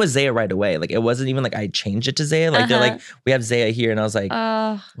 and her name was Zaya right away. Like, it wasn't even like I changed it to Zaya. Like, they're like, we have Zaya here. And I was like,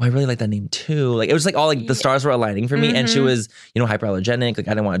 well, I really like that name too. Like, it was like all like the stars were aligning for me. And she was, hyperallergenic. Like,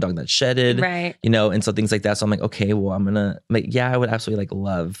 I didn't want a dog that shedded. Right. And so things like that. So I'm like, okay, well, I'm gonna like, I would absolutely like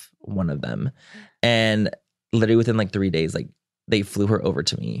love one of them. And literally within like 3 days, like they flew her over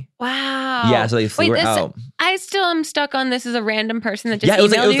to me. Wow. Yeah, so they flew her out. I still am stuck on this as a random person that just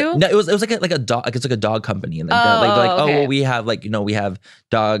emailed you. No, it was like a dog. Like, it's like a dog company, and like they're like, oh, well, we have like we have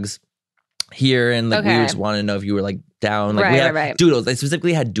dogs here, and like we just want to know if you were like down. Like we have doodles. They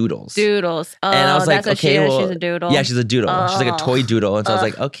specifically had doodles. Doodles. Oh, and I was like, that's okay, well, she's a doodle. Yeah, she's a doodle. She's like a toy doodle, and so I was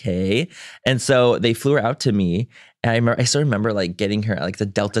like, okay. And so they flew her out to me. And I still remember like getting her at like the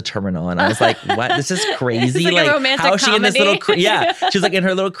Delta terminal, and I was like, "What? This is crazy! Like a romantic how is she comedy? in this little crate? Yeah, she's like in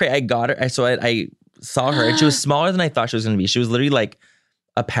her little crate. I got her. I saw her, and she was smaller than I thought she was going to be. She was literally like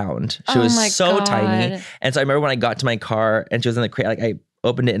a pound. She was so tiny. And so I remember when I got to my car, and she was in the crate. Like I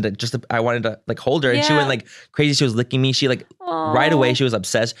opened it, and I wanted to like hold her, and she went like crazy. She was licking me. She like right away she was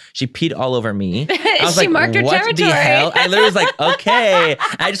obsessed. She peed all over me. I was she like, marked her what territory. the hell? I literally was like, okay.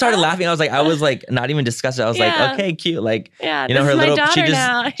 I just started laughing. I was like not even disgusted. I was like, okay, cute. Like, this her is my little daughter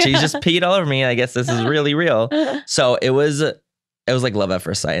now. she just peed all over me. I guess this is really real. So it was like love at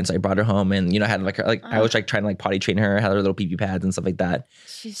first sight. And so I brought her home, and I had like her, like I was like trying to like potty train her, had her little pee pads and stuff like that.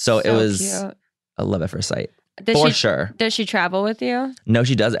 So it was cute. A love at first sight. Does sure. Does she travel with you? No,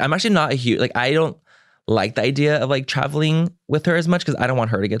 she doesn't. I'm actually not a huge, like I don't like the idea of like traveling with her as much because I don't want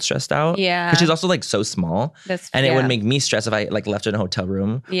her to get stressed out. Yeah. Because she's also like so small. And it would make me stress if I like left her in a hotel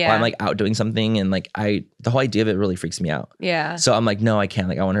room while I'm like out doing something. And like the whole idea of it really freaks me out. Yeah. So I'm like, no, I can't.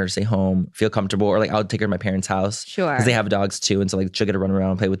 Like I want her to stay home, feel comfortable, or like I'll take her to my parents' house. Sure. Because they have dogs too. And so like she'll get to run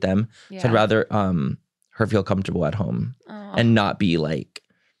around and play with them. Yeah. So I'd rather her feel comfortable at home and not be like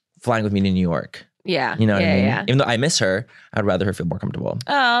flying with me to New York. Yeah. You know what I mean? Yeah. Even though I miss her, I'd rather her feel more comfortable.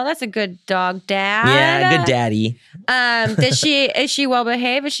 Oh, that's a good dog dad. Yeah, good daddy. Is she well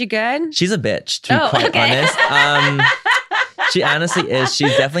behaved? Is she good? She's a bitch, to be quite honest. She honestly is.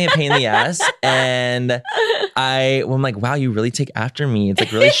 She's definitely a pain in the ass. And I'm like, wow, you really take after me. It's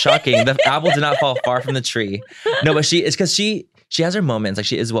like really shocking. The apple did not fall far from the tree. No, but it's because she has her moments. Like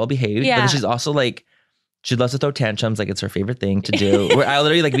she is well behaved. Yeah. But then she's also like, she loves to throw tantrums. Like it's her favorite thing to do. Where I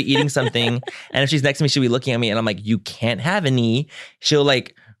literally like be eating something. And if she's next to me, she'll be looking at me and I'm like, you can't have any. She'll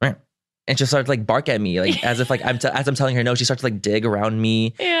like, and she'll start to like bark at me. Like as if like as I'm telling her no, she starts to like dig around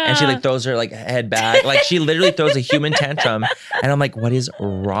me. Yeah. And she like throws her like head back. Like she literally throws a human tantrum. And I'm like, what is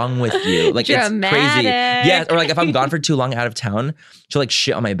wrong with you? Like Dramatic. it's crazy. Yeah. Or like if I'm gone for too long out of town, she'll like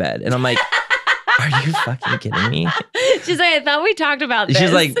shit on my bed. And I'm like, are you fucking kidding me? She's like, I thought we talked about this.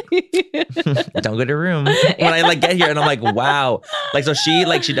 She's like, don't go to her room. When I like get here and I'm like, wow. Like, so she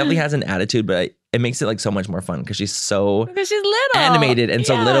definitely has an attitude, but it makes it like so much more fun because she's so because she's little, animated and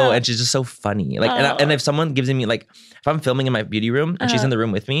so little, and she's just so funny. Like, Oh. and if someone gives me like, if I'm filming in my beauty room and she's in the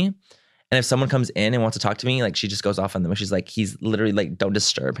room with me, and if someone comes in and wants to talk to me, like she just goes off on them. And she's like, he's literally like, don't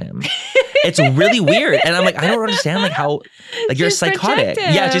disturb him. It's really weird. And I'm like, I don't understand like how, like you're She's psychotic.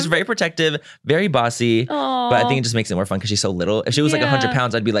 protective. Yeah, she's very protective, very bossy. Aw. But I think it just makes it more fun because she's so little. If she was like 100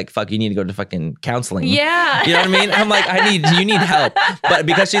 pounds, I'd be like, fuck, you need to go to fucking counseling. Yeah. You know what I mean? I'm like, you need help. But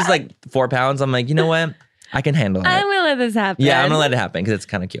because she's like 4 pounds, I'm like, you know what? I can handle it. I'm gonna let this happen. Yeah, I'm gonna let it happen because it's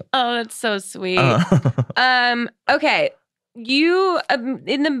kind of cute. Oh, that's so sweet. Uh-huh. Okay. You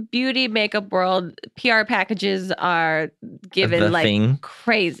in the beauty makeup world, PR packages are given The like thing.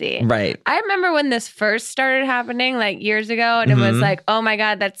 crazy. Right. I remember when this first started happening like years ago, and it was Mhm. like, oh my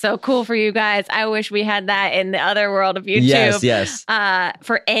God, that's so cool for you guys. I wish we had that in the other world of YouTube. Yes.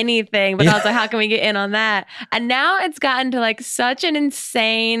 For anything, but Yeah. also how can we get in on that? And now it's gotten to like such an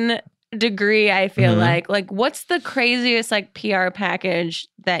insane degree, I feel Mhm. like what's the craziest like PR package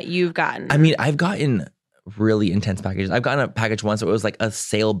that you've gotten? I mean, I've gotten really intense packages. I've gotten a package once where it was like a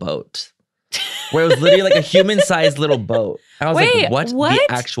sailboat, where it was literally like a human-sized little boat. And I was Wait, like, what what?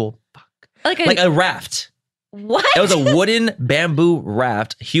 the actual fuck? like Like a raft. what? It was a wooden bamboo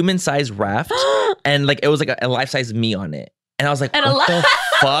raft, human-sized raft, and like it was like a life-size me on it. And I was like, And a what the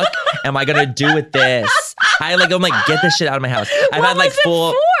fuck am I gonna do with this? I'm like, get this shit out of my house. I've what had like was it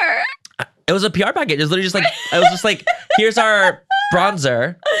full. for? It was a PR package. It was literally just like, it was just like, here's our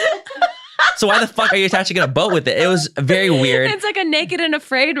bronzer. So why the fuck are you attaching a boat with it? It was very weird. It's like a naked and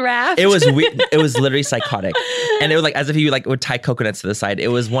afraid raft. It was weird. It was literally psychotic. And it was like as if you like would tie coconuts to the side. It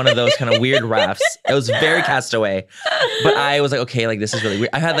was one of those kind of weird rafts. It was very Castaway. But I was like, okay, like this is really weird.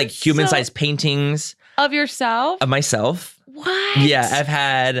 I've had like human-sized paintings of yourself. of myself. What? Yeah, I've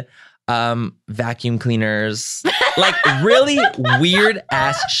had vacuum cleaners. Like really weird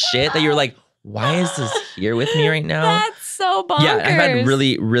ass shit that you're like, why is this here with me right now? That's so bonkers. Yeah, I've had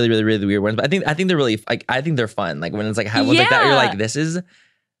really weird ones, but I think they're really like I think they're fun. Like when it's like have ones like that, you're like, this is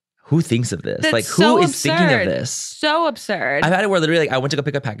who thinks of this? That's like so who is thinking absurd. of this? So absurd. I've had it where literally like I went to go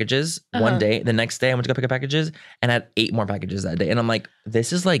pick up packages Uh-huh. one day, the next day I went to go pick up packages and I had 8 more packages that day, and I'm like,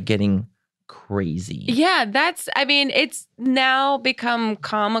 this is like getting crazy. Yeah, it's now become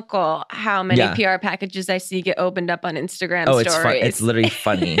comical how many Yeah. PR packages I see get opened up on Instagram Oh, stories. it's fun. It's literally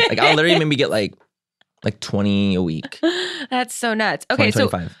funny. Like I'll literally maybe get like 20 a week. That's so nuts. Okay, 20, so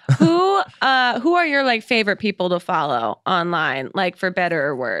 25. who are your like favorite people to follow online, like for better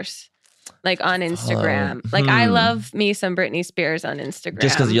or worse? Like on Instagram. Like I love me some Britney Spears on Instagram.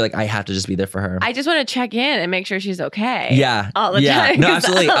 Just because you're like, I have to just be there for her. I just want to check in and make sure she's okay. Yeah. All the Yeah. time. No, 'Cause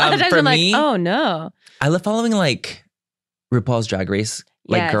absolutely. A lot of times For I'm me, like, oh no. I love following like RuPaul's Drag Race,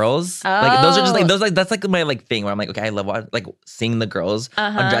 like Yes. girls. Like those are just like Oh. those like that's like my like thing where I'm like, okay, I love like seeing the girls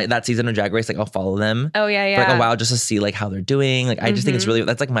on that season of Drag Race. Like I'll follow them Oh yeah, for yeah. like a while just to see like how they're doing. Like I just think it's Mhm. really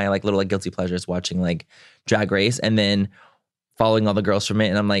that's like my like little like guilty pleasures watching like Drag Race and then following all the girls from it.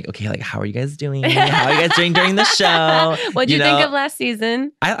 And I'm like, okay, like how are you guys doing? How are you guys doing during the show? What'd you think know? of last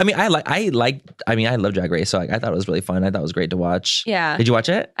season? I love Drag Race, so like, I thought it was really fun. I thought it was great to watch. Yeah. Did you watch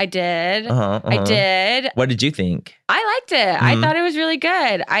it? I did. Uh-huh, I did. What did you think? I liked it. I Mhm. thought it was really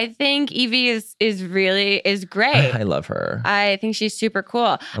good. I think Evie is great. I love her. I think she's super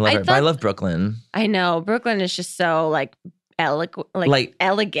cool. I love her. But I thought- love Brooklyn. I know Brooklyn is just so like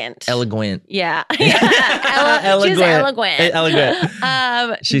elegant. Elegant. Yeah. Elegant. She's eloquent.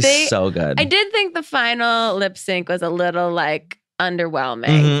 Elegant. She's so good. I did think the final lip sync was a little like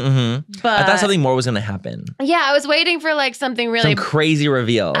underwhelming. But I thought something more was going to happen. Yeah, I was waiting for like something really Some crazy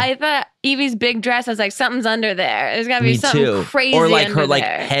reveal. I thought Evie's big dress, I was like, something's under there. There's gotta be Me something too. crazy. Or like under her like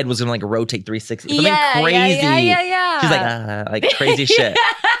there. head was gonna like rotate 360. Something Yeah, crazy. yeah. She's like crazy shit.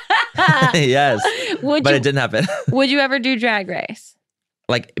 Yes. But it didn't happen. Would you ever do Drag Race?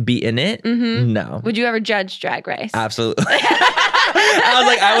 Like be in it? Mm-hmm. No. Would you ever judge Drag Race? Absolutely. I was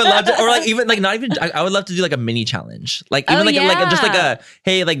like, I would love to, or like even like not even. I would love to do like a mini challenge, like even like just like a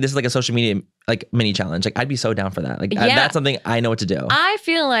hey, like this is like a social media like mini challenge. Like I'd be so down for that. Like that's something I know what to do. I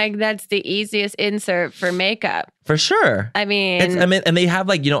feel like that's the easiest insert for makeup. For sure. I mean, and they have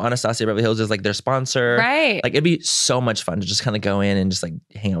like Anastasia Beverly Hills is like their sponsor, right? Like it'd be so much fun to just kind of go in and just like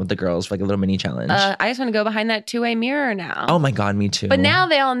hang out with the girls for like a little mini challenge. I just want to go behind that 2-way mirror now. Oh my god, me too. But now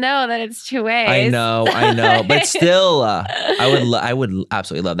they all know that it's 2 ways. I know, but still, I would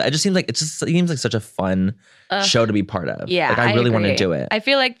absolutely love that. It seems like such a fun show to be part of. Yeah, like I really want to do it. I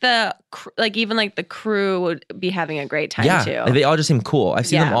feel like even the crew would be having a great time too. Like they all just seem cool. I've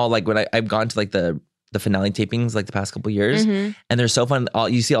seen them all like when I've gone to like the finale tapings like the past couple years, and they're so fun.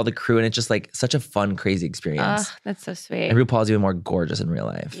 You see all the crew, and it's just like such a fun, crazy experience. Oh, that's so sweet. And RuPaul's even more gorgeous in real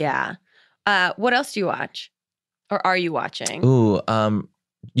life. Yeah. What else do you watch, or are you watching? Ooh,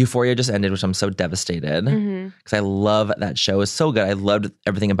 Euphoria just ended, which I'm so devastated because I love that show. It's so good. I loved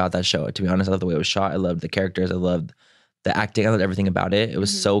everything about that show. To be honest, I loved the way it was shot. I loved the characters. I loved the acting. I loved everything about it. It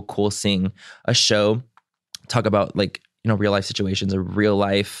was so cool seeing a show talk about like real life situations or real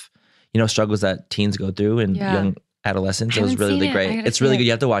life struggles that teens go through and young adolescents. It was really, really great. It's really good.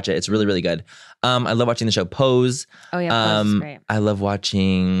 You have to watch it. It's really, really good. I love watching the show Pose. Oh yeah, Pose is great. I love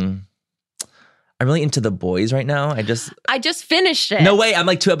watching. I'm really into The Boys right now. I just finished it. No way. I'm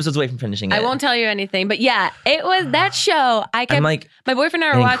like 2 episodes away from finishing it. I won't tell you anything, but yeah, it was that show. I'm like, my boyfriend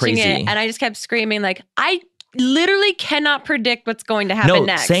and I were watching it, and I just kept screaming like, I literally cannot predict what's going to happen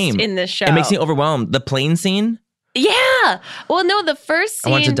next in this show. It makes me overwhelmed. The plane scene. Yeah. Well, no, the first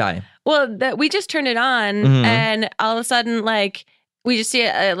scene. I want to die. Well, we just turned it on, and all of a sudden, like, we just see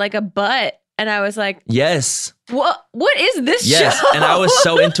like a butt, and I was like, yes. What is this show? Yes, and I was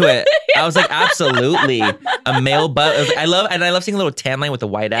so into it. I was like, absolutely, a male butt. I love seeing a little tan line with a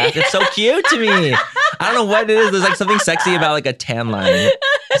white ass. It's so cute to me. I don't know what it is. There's like something sexy about like a tan line.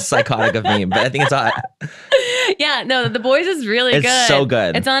 It's psychotic of me, but I think it's hot. Yeah, no, The Boys is really good. It's so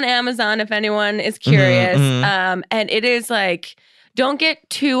good. It's on Amazon if anyone is curious. And it is like, don't get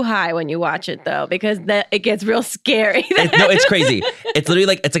too high when you watch it though, because it gets real scary. It's crazy. It's literally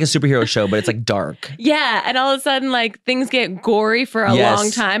like a superhero show, but it's like dark. Yeah, and all of a sudden like things get gory for a long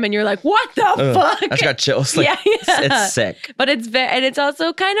time, and you're like, what the fuck? I just got chills. Like, it's sick. But and it's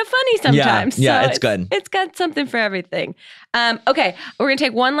also kind of funny sometimes. Yeah, so it's good. It's got something for everything. Okay, we're gonna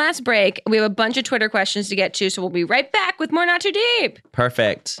take one last break. We have a bunch of Twitter questions to get to, so we'll be right back with more Not Too Deep.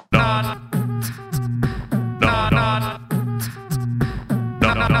 Perfect.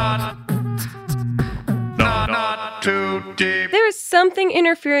 Not too deep. There is something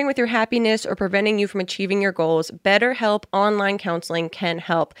interfering with your happiness or preventing you from achieving your goals. BetterHelp Online Counseling can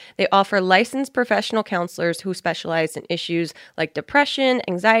help. They offer licensed professional counselors who specialize in issues like depression,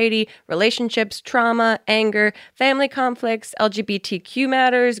 anxiety, relationships, trauma, anger, family conflicts, LGBTQ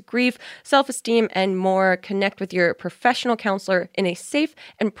matters, grief, self-esteem, and more. Connect with your professional counselor in a safe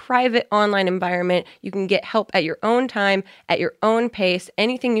and private online environment. You can get help at your own time, at your own pace.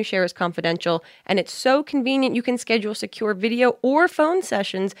 Anything you share is confidential, and it's so convenient you can schedule secure video or phone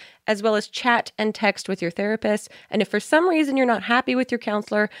sessions, as well as chat and text with your therapist. And if for some reason you're not happy with your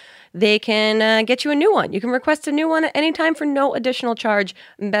counselor, they can get you a new one. You can request a new one at any time for no additional charge.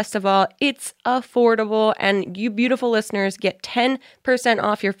 And best of all, it's affordable, and you beautiful listeners get 10%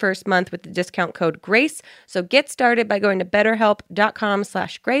 off your first month with the discount code GRACE. So get started by going to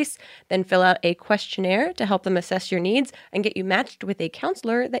betterhelp.com/grace, then fill out a questionnaire to help them assess your needs and get you matched with a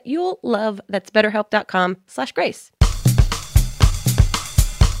counselor that you'll love. That's betterhelp.com/grace.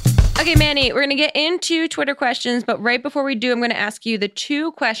 Okay, Manny, we're going to get into Twitter questions, but right before we do, I'm going to ask you the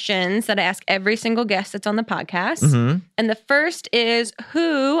 2 questions that I ask every single guest that's on the podcast. And the first is,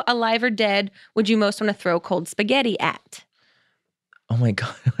 who, alive or dead, would you most want to throw cold spaghetti at? Oh my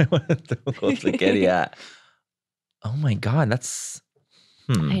God, I want to throw cold spaghetti at. Oh my God, that's...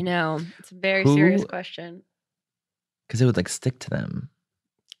 I know. It's a very serious question. Because it would like stick to them.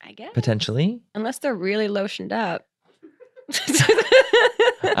 I guess. Potentially. Unless they're really lotioned up.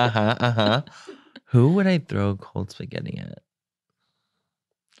 Who would I throw cold spaghetti at?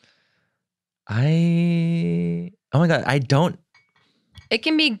 Oh my God, I don't, It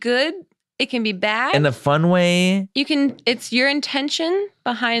can be good. It can be bad. in a fun way. It's your intention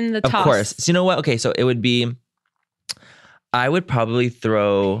behind the Of toss. course. So you know what? Okay, so it would be, I would probably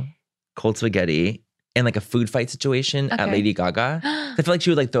throw cold spaghetti in like a food fight situation at Okay. Lady Gaga. I feel like she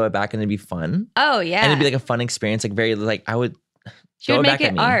would like throw it back and it'd be fun. Oh, yeah. And it'd be like a fun experience, like very like I would she throw would it back make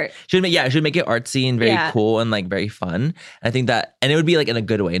at it me. art. She would make it artsy and very Yeah. cool and like very fun. And I think that, and it would be like in a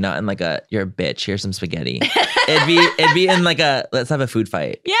good way, not in like a you're a bitch, here's some spaghetti. it'd be in like a let's have a food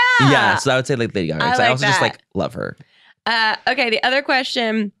fight. Yeah. Yeah. So I would say like Lady Gaga. I 'cause like I also just that. like love her. Okay, the other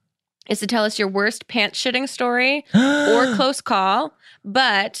question is to tell us your worst pants shitting story or close call,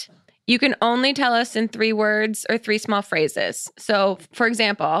 but you can only tell us in 3 words or 3 small phrases. So, for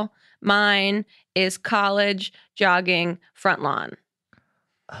example, mine is college, jogging, front lawn.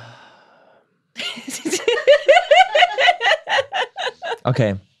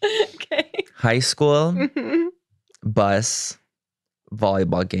 Okay. Okay. High school, bus,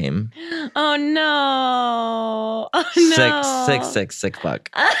 volleyball game. Oh no. Oh no. $6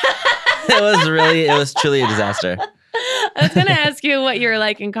 it was truly a disaster. I was gonna ask you what you were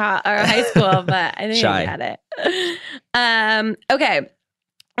like in high school, but I think Shy. I got it. Okay,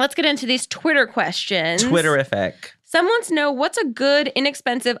 let's get into these Twitter questions. Twitterific. Some wants to know what's a good,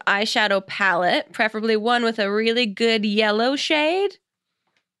 inexpensive eyeshadow palette, preferably one with a really good yellow shade.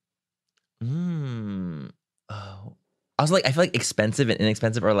 Oh. I was like, I feel like expensive and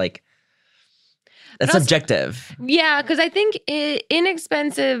inexpensive are like, that's But also- subjective. Yeah, because I think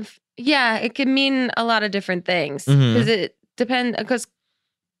inexpensive. Yeah, it can mean a lot of different things Mhm. because it depends. Because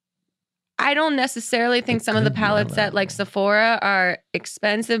I don't necessarily think A some of the good palettes at like yellow. Sephora are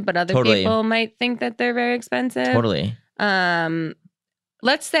expensive, but other Totally. people might think that they're very expensive. Totally.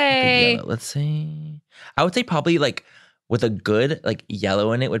 Let's Good say yellow. Let's say, I would say probably like with a good like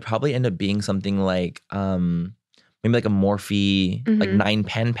yellow in it would probably end up being something like maybe like a Morphe like Mhm. 9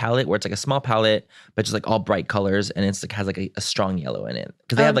 pen palette where it's like a small palette but just like all bright colors and it's like has like a strong yellow in it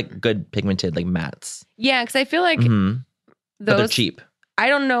because they have like good pigmented like mattes. yeah, because I feel like Mhm. But they're those. cheap. I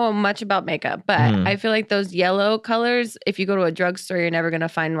don't know much about makeup, but Mhm. I feel like those yellow colors. If you go to a drugstore, you're never gonna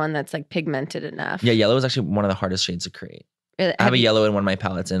find one that's like pigmented enough. Yeah, yellow is actually one of the hardest shades to create. I have a yellow in one of my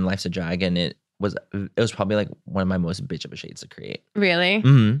palettes in Life's a Drag and it was probably like one of my most bitch of a shades to create. Really?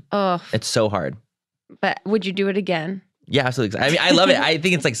 Mm-hmm. Oh, It's so hard. but would you do it again? Yeah, absolutely. I mean, I love it. I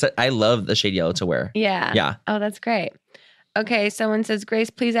think it's like I love the shade yellow to wear. Yeah. Yeah. Oh, that's great. Okay, someone says, Grace,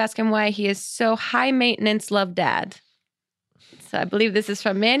 please ask him why he is so high maintenance love dad. So I believe this is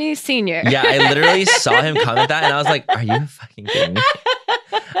from Manny Sr. Yeah, I literally saw him comment that and I was like, are you fucking kidding me?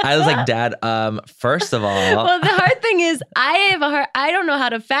 I was like, Dad, first of all, Well, the hard thing is I don't know how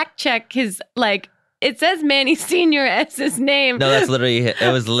to fact check his, like, it says Manny Sr. as his name. no, it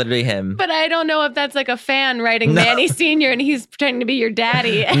was literally him. But I don't know if that's like a fan writing No. Manny Sr. and he's pretending to be your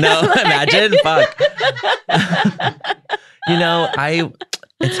daddy. No, imagine, fuck. You know,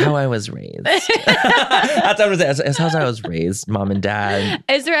 it's how I was raised. That's what I was saying. It's how I was raised, mom and dad.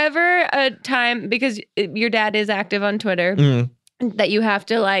 Is there ever a time, because your dad is active on Twitter, Mm, that you have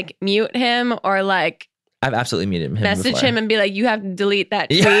to like mute him or like I've absolutely muted him. message before. him and be like, you have to delete that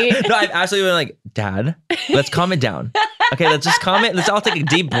tweet? Yeah. No, I've absolutely been like, Dad, let's calm it down. Okay, let's just calm it. Let's all take a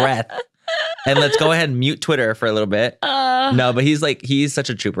deep breath and let's go ahead and mute Twitter for a little bit. No, but he's such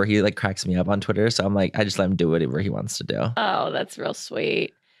a trooper. He like cracks me up on Twitter. So I'm like, I just let him do whatever he wants to do. Oh, that's real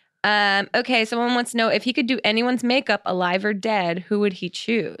sweet. Okay, someone wants to know if he could do anyone's makeup, alive or dead, who would he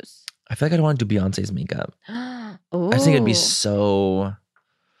choose? I feel like I don't want to do Beyonce's makeup. Oh, I just think it'd be so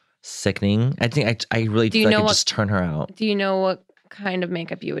sickening. I think I really Do you feel like know I could what- just turn her out. Do you know what kind of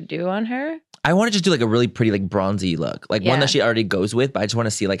makeup you would do on her? I want to just do like a really pretty like bronzy look, like one Yeah. that she already goes with. But I just want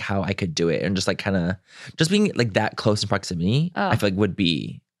to see like how I could do it and just like kind of just being like that close in proximity. Oh. I feel like would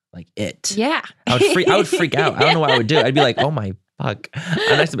be like it. Yeah. I would freak out. I don't know what I would do. I'd be like, oh my fuck,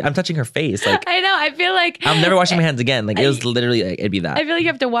 I'm touching her face. Like I know. I feel like I'm never washing my hands again. Like it was literally like, it'd be that. I feel like you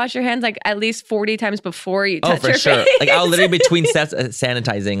have to wash your hands like at least 40 times before you Oh, touch for your sure. face. Like I'll literally between sets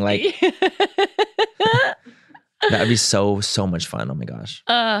sanitizing. Like that would be so much fun. Oh my gosh.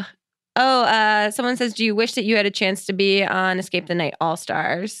 Someone says, do you wish that you had a chance to be on Escape the Night All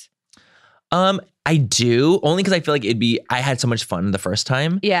Stars? I do only because I feel like I had so much fun the first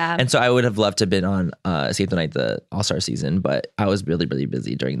time. Yeah. And so I would have loved to have been on Escape the Night, the All-Star season, but I was really, really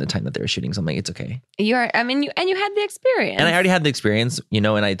busy during the time that they were shooting. So I'm like, it's okay. You had the experience. And I already had the experience, and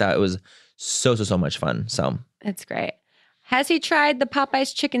I thought it was so much fun. So That's great. Has he tried the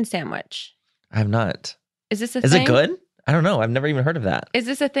Popeyes chicken sandwich? I have not. Is this a Is thing? it good? I don't know. I've never even heard of that. Is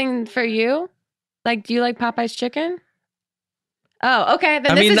this a thing for you? Like, do you like Popeyes chicken? Oh, okay.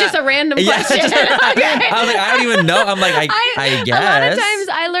 Then I this mean, is just a random question. I Okay. was like, I don't even know. I'm like, I guess. A lot of times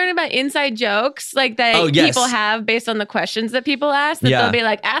I learn about inside jokes like that Oh, yes. people have based on the questions that people ask. That Yeah. they'll be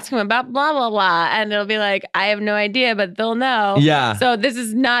like, ask him about blah, blah, blah. And it'll be like, I have no idea, but they'll know. Yeah. So this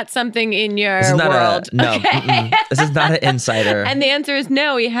is not something in your This is not world. no. Okay. Mm-mm. This is not an insider. And the answer is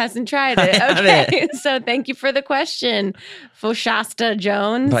no, he hasn't tried it. I Okay. So thank you for the question, Foshasta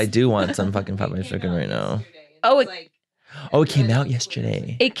Jones. But I do want some fucking Popeye chicken right now. Oh, Oh, it came out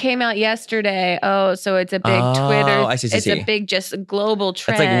yesterday. it came out yesterday. Oh, so it's a big Oh, Twitter. I see. It's a big, just global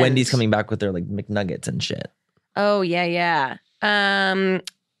trend. It's like Wendy's coming back with their like McNuggets and shit. Oh, yeah. Can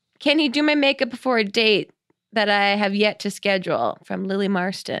he do my makeup before a date that I have yet to schedule? From Lily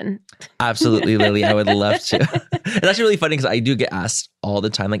Marston. Absolutely, Lily. I would love to. It's actually really funny because I do get asked all the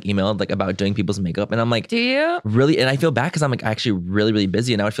time, like emailed, like about doing people's makeup, and I'm like, Do you? really? And I feel bad because I'm like actually really, really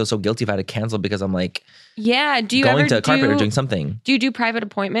busy, and I would feel so guilty if I had to cancel because I'm like Yeah. Do you going ever to a carpet or doing something. Do you do private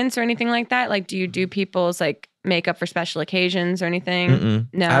appointments or anything like that? Like, do you do people's like makeup for special occasions or anything? Mm-mm.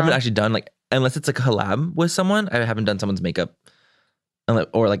 No. I haven't actually done like unless it's like a collab with someone. I haven't done someone's makeup,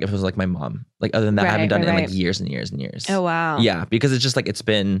 or like if it was like my mom. Like other than that, I haven't done it in like years and years and years. Oh, wow. Yeah, because it's just like it's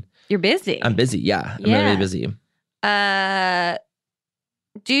been. You're busy. I'm busy. Yeah, I'm Yeah. really busy.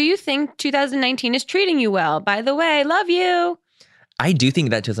 Do you think 2019 is treating you well? By the way, love you. I do think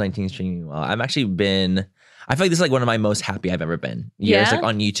that 2019 is treating me well. I've actually been. I feel like this is like one of my most happy I've ever been. Years Yeah? like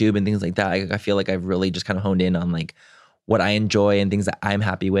on YouTube and things like that. I feel like I've really just kind of honed in on like what I enjoy and things that I'm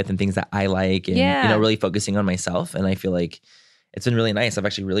happy with and things that I like and Yeah. really focusing on myself. And I feel like it's been really nice. I've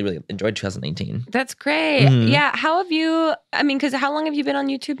actually really, really enjoyed 2019. That's great. Mhm. Yeah. How have you? I mean, because how long have you been on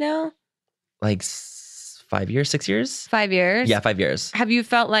YouTube now? Like 5 years, 6 years? 5 years. Yeah, 5 years. Have you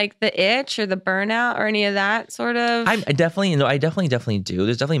felt like the itch or the burnout or any of that sort of? I definitely do.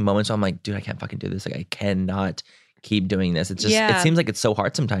 There's definitely moments where I'm like, dude, I can't fucking do this. Like I cannot keep doing this. It's just, Yeah. it seems like it's so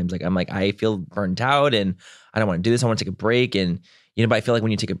hard sometimes. Like I'm like, I feel burnt out and I don't want to do this. I want to take a break. And, but I feel like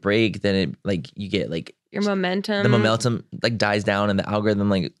when you take a break, then it like, you get like Your momentum. the momentum like dies down and the algorithm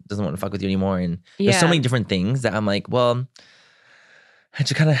like doesn't want to fuck with you anymore. And there's so Yeah. many different things that I'm like, well, I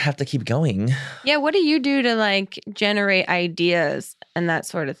just kind of have to keep going. Yeah. What do you do to like generate ideas and that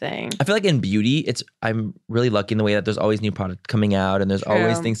sort of thing? I feel like in beauty, I'm really lucky in the way that there's always new product coming out and there's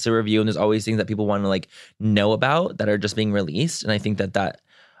always True. things to review and there's always things that people want to like know about that are just being released. And I think that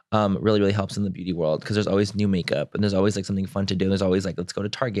really, really helps in the beauty world because there's always new makeup and there's always like something fun to do. There's always like, let's go to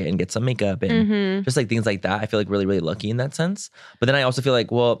Target and get some makeup and Mhm. just like things like that. I feel like really, really lucky in that sense. But then I also feel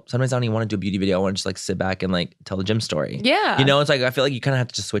like, well, sometimes I don't even want to do a beauty video. I want to just like sit back and like tell the gym story. Yeah. It's like, I feel like you kind of have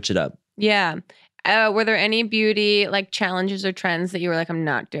to just switch it up. Yeah. Were there any beauty like challenges or trends that you were like, I'm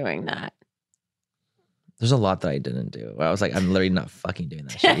not doing that? There's a lot that I didn't do. I was like, I'm literally not fucking doing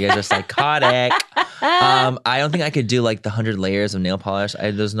that shit. You guys are psychotic. I don't think I could do like the 100 layers of nail polish.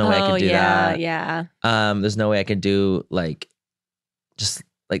 There's no way I could do that. Yeah. There's no way I could do like just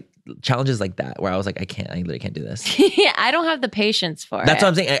like challenges like that where I was like, I literally can't do this. Yeah. I don't have the patience for That's it. what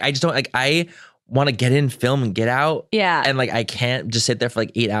I'm saying. I just don't like, I want to get in, film and get out. Yeah. And like, I can't just sit there for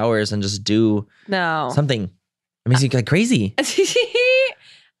like 8 hours and just do No. something. It makes me like crazy.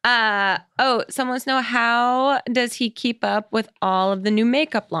 Someone wants to know, how does he keep up with all of the new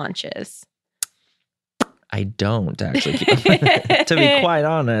makeup launches? I don't actually keep up with it, to be quite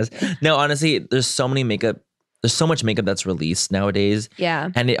honest. No, honestly, there's so much makeup that's released nowadays. Yeah.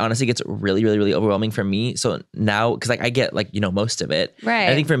 And it honestly gets really, really, really overwhelming for me. So now, because like I get like, most of it. Right.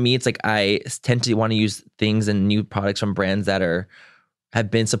 I think for me, it's like I tend to want to use things and new products from brands that have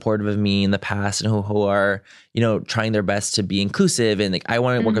been supportive of me in the past and who are, trying their best to be inclusive. And like I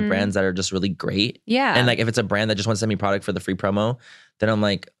want to work with brands that are just really great. Yeah. And like if it's a brand that just wants to send me product for the free promo, then I'm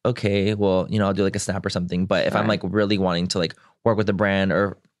like, okay, well, I'll do like a snap or something. But if I'm Sure. like really wanting to like work with a brand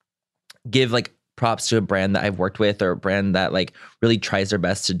or give like props to a brand that I've worked with or a brand that like really tries their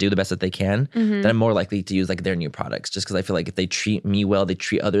best to do the best that they can, Mhm. then I'm more likely to use like their new products just because I feel like if they treat me well, they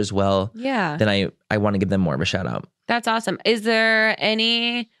treat others well, Yeah. then I want to give them more of a shout out. That's awesome. Is there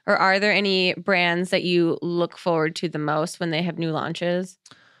any, or are there any brands that you look forward to the most when they have new launches?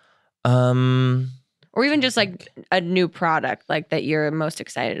 Or even just like a new product like that you're most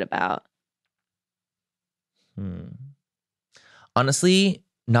excited about? Honestly,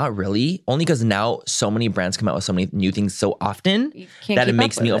 not really. Only because now so many brands come out with so many new things so often You can't that it keep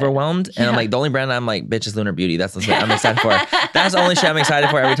makes up me with it. overwhelmed. And I'm Yeah. like, the only brand I'm like, bitch, is Lunar Beauty. That's what I'm excited for. That's the only shit I'm excited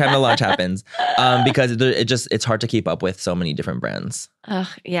for every time the launch happens. Because it's hard to keep up with so many different brands. Ugh,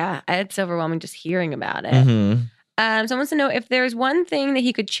 yeah, it's overwhelming just hearing about it. Mhm. Someone wants to know, if there's one thing that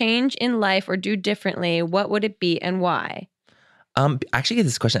he could change in life or do differently, what would it be and why? I actually get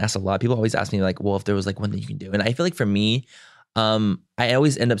this question asked a lot. People always ask me like, well, if there was like one thing you can do. And I feel like for me, I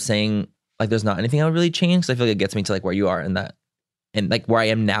always end up saying like there's not anything I would really change, because I feel like it gets me to like where you are in that, and like where I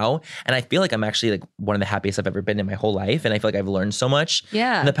am now. And I feel like I'm actually like one of the happiest I've ever been in my whole life. And I feel like I've learned so much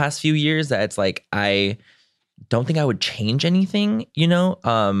in the past few years that it's like I don't think I would change anything, you know?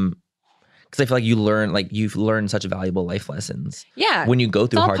 Because I feel like you've learned such valuable life lessons. Yeah. When you go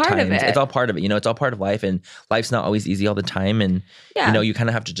through hard times. It's all part of it. You know, it's all part of life, and life's not always easy all the time. And you know, you kind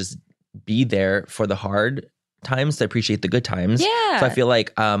of have to just be there for the hard times to appreciate the good times. Yeah. So I feel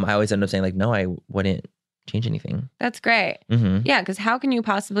like I always end up saying like, no, I wouldn't change anything. That's great. Mm-hmm. Yeah, because how can you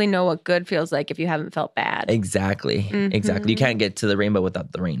possibly know what good feels like if you haven't felt bad? Exactly. Mm-hmm. Exactly. You can't get to the rainbow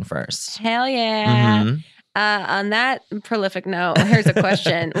without the rain first. Hell yeah. Mm-hmm. On that prolific note, here's a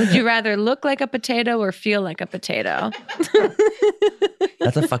question. Would you rather look like a potato or feel like a potato?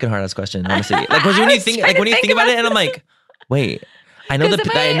 That's a fucking hard ass question, honestly. Like when you think about it, and I'm like, wait, I know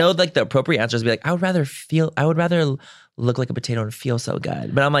like the appropriate answer is to be like, I would rather look like a potato and feel so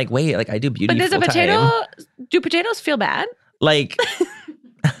good. But I'm like, wait, like I do beauty. But do potatoes feel bad? Like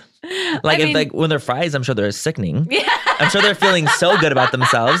when they're fries, I'm sure they're sickening. Yeah. I'm sure they're feeling so good about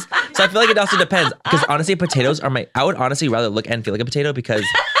themselves. So I feel like it also depends. Because honestly, potatoes are I would honestly rather look and feel like a potato, because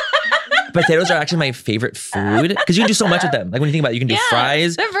potatoes are actually my favorite food. Because you can do so much with them. Like when you think about it, you can do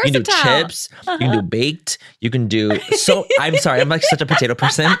fries, you can do chips, you can do baked, you can do I'm sorry, I'm like such a potato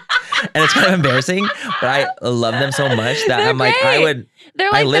person. And it's kind of embarrassing, but I love them so much that I'm like,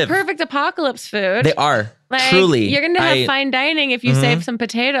 They're like the perfect apocalypse food. They are. Like, truly. You're going to have fine dining if you save some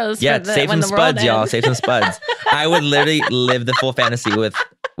potatoes. Yeah, save some spuds, y'all. Save some spuds. I would literally live the full fantasy with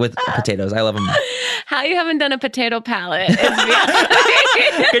potatoes. I love them. How you haven't done a potato palette?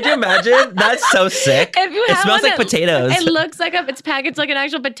 Could you imagine? That's so sick. It smells like potatoes. It looks like it's packaged like an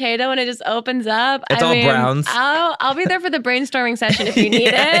actual potato, and it just opens up. It's all browns. I'll be there for the brainstorming session if you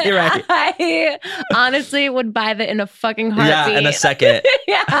need it. You're right. I honestly would buy that in a fucking heartbeat. Yeah, in a second.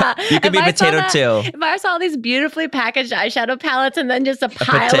 Yeah. You could be potato too. If I saw these beautifully packaged eyeshadow palettes and then just a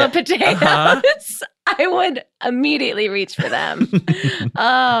pile of potatoes, I would immediately reach for them. Oh,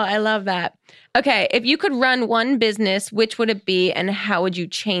 I love that. Okay, if you could run one business, which would it be, and how would you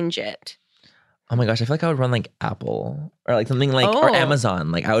change it? Oh my gosh, I feel like I would run like Apple or like something like or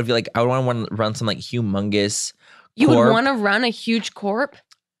Amazon. Like I would want to run some like humongous. You would want to run a huge corp?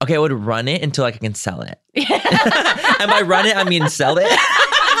 Okay, I would run it until like I can sell it. And by run it, I mean sell it.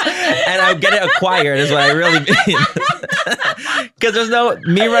 And I get it acquired is what I really mean. Because there's no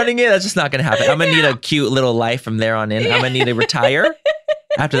me running it. That's just not going to happen. I'm going to need a cute little life from there on in. I'm going to need to retire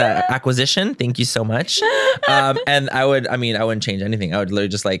after that acquisition. Thank you so much. And I wouldn't change anything. I would literally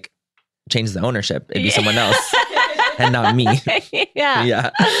just like change the ownership. It'd be someone else and not me. Yeah.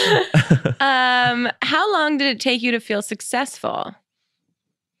 How long did it take you to feel successful?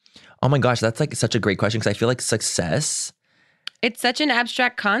 Oh my gosh, that's like such a great question, because I feel like success. It's such an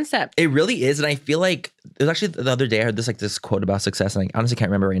abstract concept. It really is. And I feel like it was actually the other day I heard this quote about success, and I honestly can't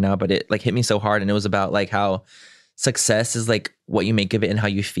remember right now, but it like hit me so hard. And it was about like how success is like what you make of it and how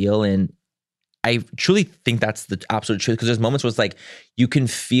you feel. And I truly think that's the absolute truth, because there's moments where it's like you can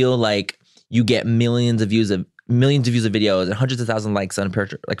feel like you get millions of views of videos and hundreds of thousands of likes on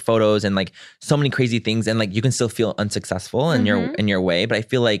like photos and like so many crazy things, and like you can still feel unsuccessful in your way. But I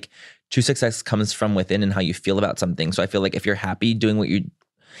feel like true success comes from within and how you feel about something. So I feel like if you're happy doing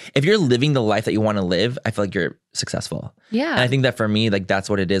if you're living the life that you want to live, I feel like you're successful. Yeah. And I think that for me, like that's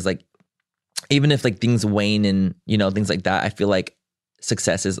what it is. Like even if like things wane and things like that, I feel like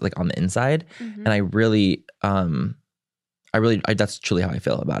success is like on the inside. And I really that's truly how I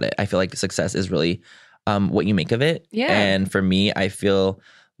feel about it. I feel like success is really what you make of it. Yeah. And for me, I feel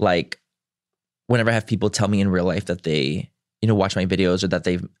like whenever I have people tell me in real life that they, watch my videos or that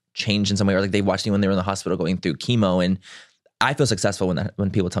they've changed in some way, or like they watched me when they were in the hospital going through chemo, and I feel successful when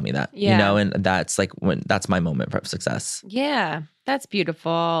people tell me that, and that's like that's my moment for success. Yeah. That's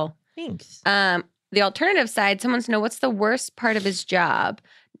beautiful. Thanks. The alternative side, someone wants to know, what's the worst part of his job?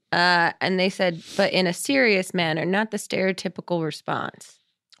 And they said, but in a serious manner, not the stereotypical response.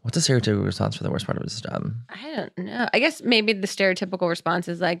 What's the stereotypical response for the worst part of his job? I don't know. I guess maybe the stereotypical response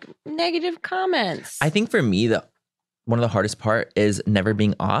is like negative comments. I think for me, one of the hardest part is never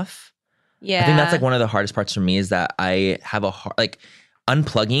being off. Yeah. I think that's like one of the hardest parts for me, is that I have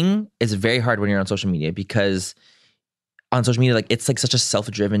unplugging is very hard when you're on social media, because on social media, like it's like such a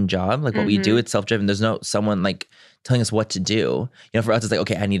self-driven job. Like what we do, it's self-driven. There's no someone like telling us what to do. For us, it's like,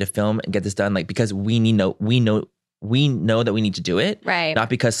 okay, I need to film and get this done. Like, because we know that we need to do it. Right. Not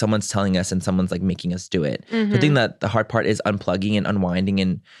because someone's telling us and someone's like making us do it. So I think that the hard part is unplugging and unwinding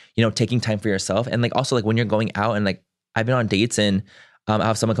and, taking time for yourself. And like also like when you're going out and like I've been on dates and I'll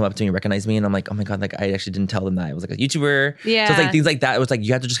have someone come up to me and recognize me, and I'm like, oh my God, like I actually didn't tell them that I was like a YouTuber. Yeah. So it's like things like that. It was like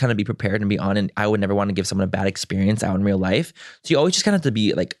you have to just kind of be prepared and be on. And I would never want to give someone a bad experience out in real life. So you always just kind of have to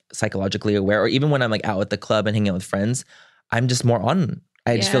be like psychologically aware. Or even when I'm like out at the club and hanging out with friends, I'm just more on.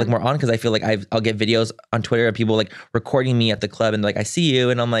 I just feel like more on because I feel like I'll get videos on Twitter of people like recording me at the club and like I see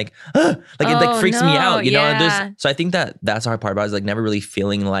you and I'm like, ah! Like it like freaks me out, you know. And so I think that's the hard part about it, is like never really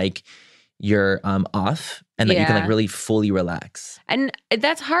feeling like you're off and that you can like really fully relax. And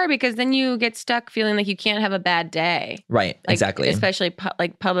that's hard because then you get stuck feeling like you can't have a bad day. Right, like, exactly. Especially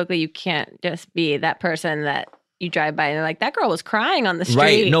like publicly, you can't just be that person that you drive by and they're like, that girl was crying on the street.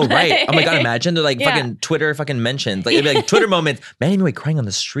 Right, no, right. Oh my God, imagine they're like fucking Twitter fucking mentions. Like it'd be like Twitter moments, Manny MUA crying on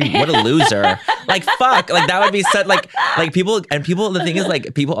the street. What a loser. Like fuck. Like that would be such like people, the thing is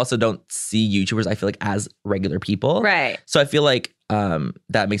like people also don't see YouTubers, I feel like, as regular people. Right. So I feel like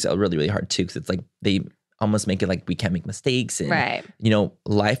that makes it really, really hard too, because it's like they almost make it like we can't make mistakes. And you know,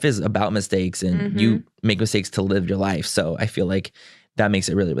 life is about mistakes and you make mistakes to live your life. So I feel like that makes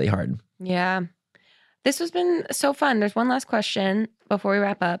it really, really hard. Yeah. This has been so fun. There's one last question before we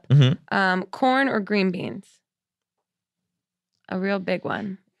wrap up. Corn or green beans? A real big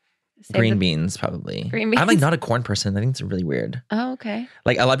one. Green beans, probably. Green beans. I'm like not a corn person. I think it's really weird. Oh, okay.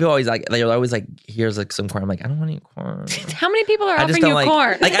 Like a lot of people always like they're always like, here's like some corn. I'm like, I don't want to eat corn. How many people are offering you like,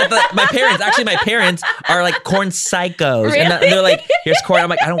 corn? Like my parents are like corn psychos. Really? And they're like, here's corn. I'm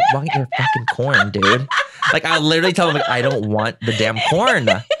like, I don't want your fucking corn, dude. Like I'll literally tell them like, I don't want the damn corn.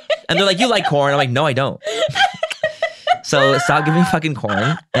 And they're like, you like corn? I'm like, no, I don't. So stop giving me fucking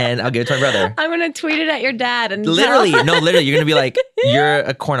corn and I'll give it to my brother. I'm going to tweet it at your dad. And literally, you're going to be like, you're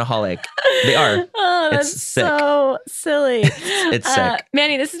a cornaholic. They are. Oh, that's it's sick. So silly. It's sick.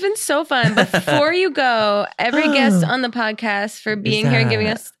 Manny, this has been so fun. Before you go, every guest on the podcast for being here and giving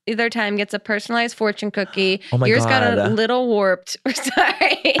us their time gets a personalized fortune cookie. Oh my Yours God. got a little warped.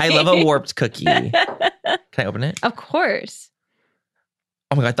 Sorry. I love a warped cookie. Can I open it? Of course.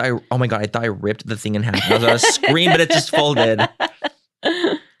 Oh my God, I thought I ripped the thing in half. I was going to scream, but it just folded.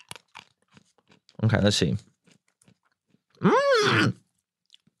 Okay, let's see. Oh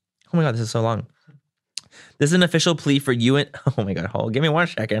my God, this is so long. This is an official plea for you and... Oh my God, hold on, give me 1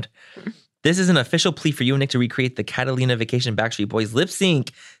 second. This is an official plea for you and Nick to recreate the Catalina Vacation Backstreet Boys lip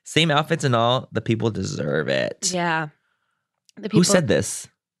sync. Same outfits and all. The people deserve it. Yeah. Who said this?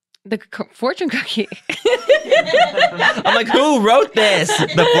 The fortune cookie. I'm like, who wrote this?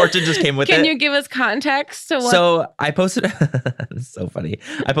 The fortune just came with it. Can you give us context to what? So I posted, this is so funny.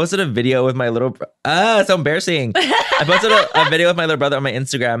 I posted a video with my little, so embarrassing. I posted a video with my little brother on my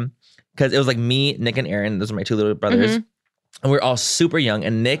Instagram because it was like me, Nick, and Aaron. Those are my 2 little brothers. And we were all super young.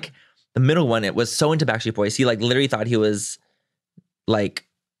 And Nick, the middle one, it was so into Backstreet Boys. He like literally thought he was like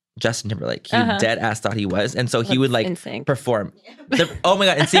Justin Timberlake. He dead ass thought he was. And so he would like perform. Oh my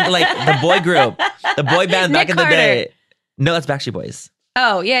God, NSYNC, like the boy group, the boy band back in the day. No, that's Backstreet Boys.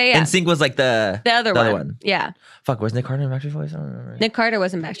 Oh, yeah. NSYNC was like the other one. Yeah. Fuck, was Nick Carter in Backstreet Boys? I don't remember. Nick Carter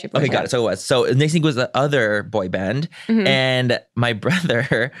wasn't Backstreet Boys. Okay, got it. So it was. So NSYNC was the other boy band. And my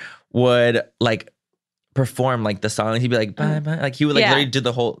brother would like perform like the song. He'd be like, bye, bye. Like he would like literally do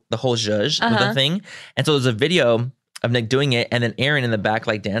the whole zhuzh with the thing. And so there's a video of Nick doing it, and then Aaron in the back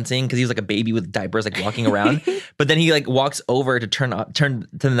like dancing because he was like a baby with diapers like walking around. But then he like walks over to turn to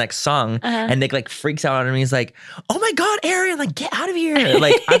the next song, and Nick like freaks out on him. He's like, "Oh my God, Aaron! Like get out of here!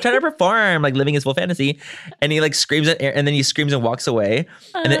 Like I'm trying to perform, like living his full fantasy." And he like screams at Aaron, and then he screams and walks away.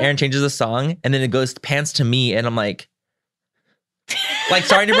 And then Aaron changes the song, and then it goes pans to me, and I'm like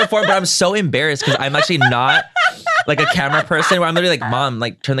starting to perform, but I'm so embarrassed because I'm actually not like a camera person. Where I'm literally like, "Mom,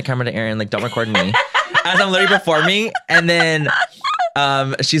 like turn the camera to Aaron, like don't record me." As I'm literally performing, and then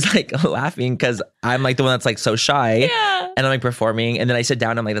she's like laughing because I'm like the one that's like so shy, and I'm like performing, and then I sit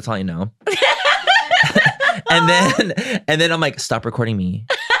down, and I'm like, that's all I know. and then I'm like, stop recording me.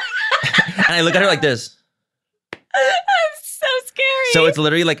 And I look at her like this. That's so scary. So it's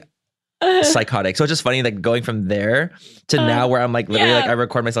literally like psychotic. So it's just funny, like going from there to now where I'm like literally like I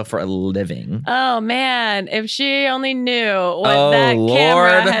record myself for a living. Oh man, if she only knew what that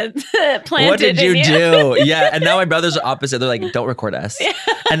camera had planted. What did you do? Yeah, and now my brothers are opposite. They're like, don't record us.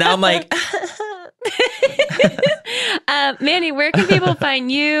 And now I'm like Manny, where can people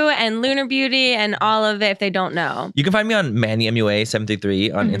find you and Lunar Beauty and all of it if they don't know? You can find me on Manny MUA 733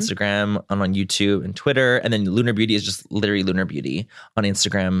 on Instagram, on YouTube and Twitter, and then Lunar Beauty is just literally Lunar Beauty on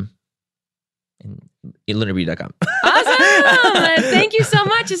Instagram. And lunarbeauty.com. Awesome. Thank you so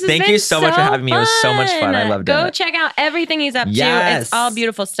much. Thank you so much for having me. It was so much fun. I loved it. Go check out everything he's up to. It's all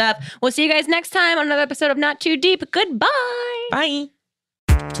beautiful stuff. We'll see you guys next time on another episode of Not Too Deep. Goodbye. Bye.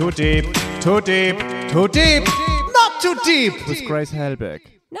 Too deep, too deep, too deep. Not Too Deep with Grace Helbig.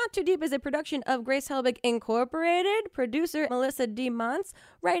 Not Too Deep is a production of Grace Helbig Incorporated. Producer Melissa D. Montz.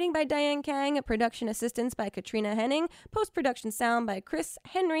 Writing by Diane Kang. Production assistance by Katrina Henning. Post-production sound by Chris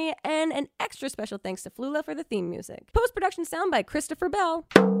Henry. And an extra special thanks to Flula for the theme music. Post-production sound by Christopher Bell.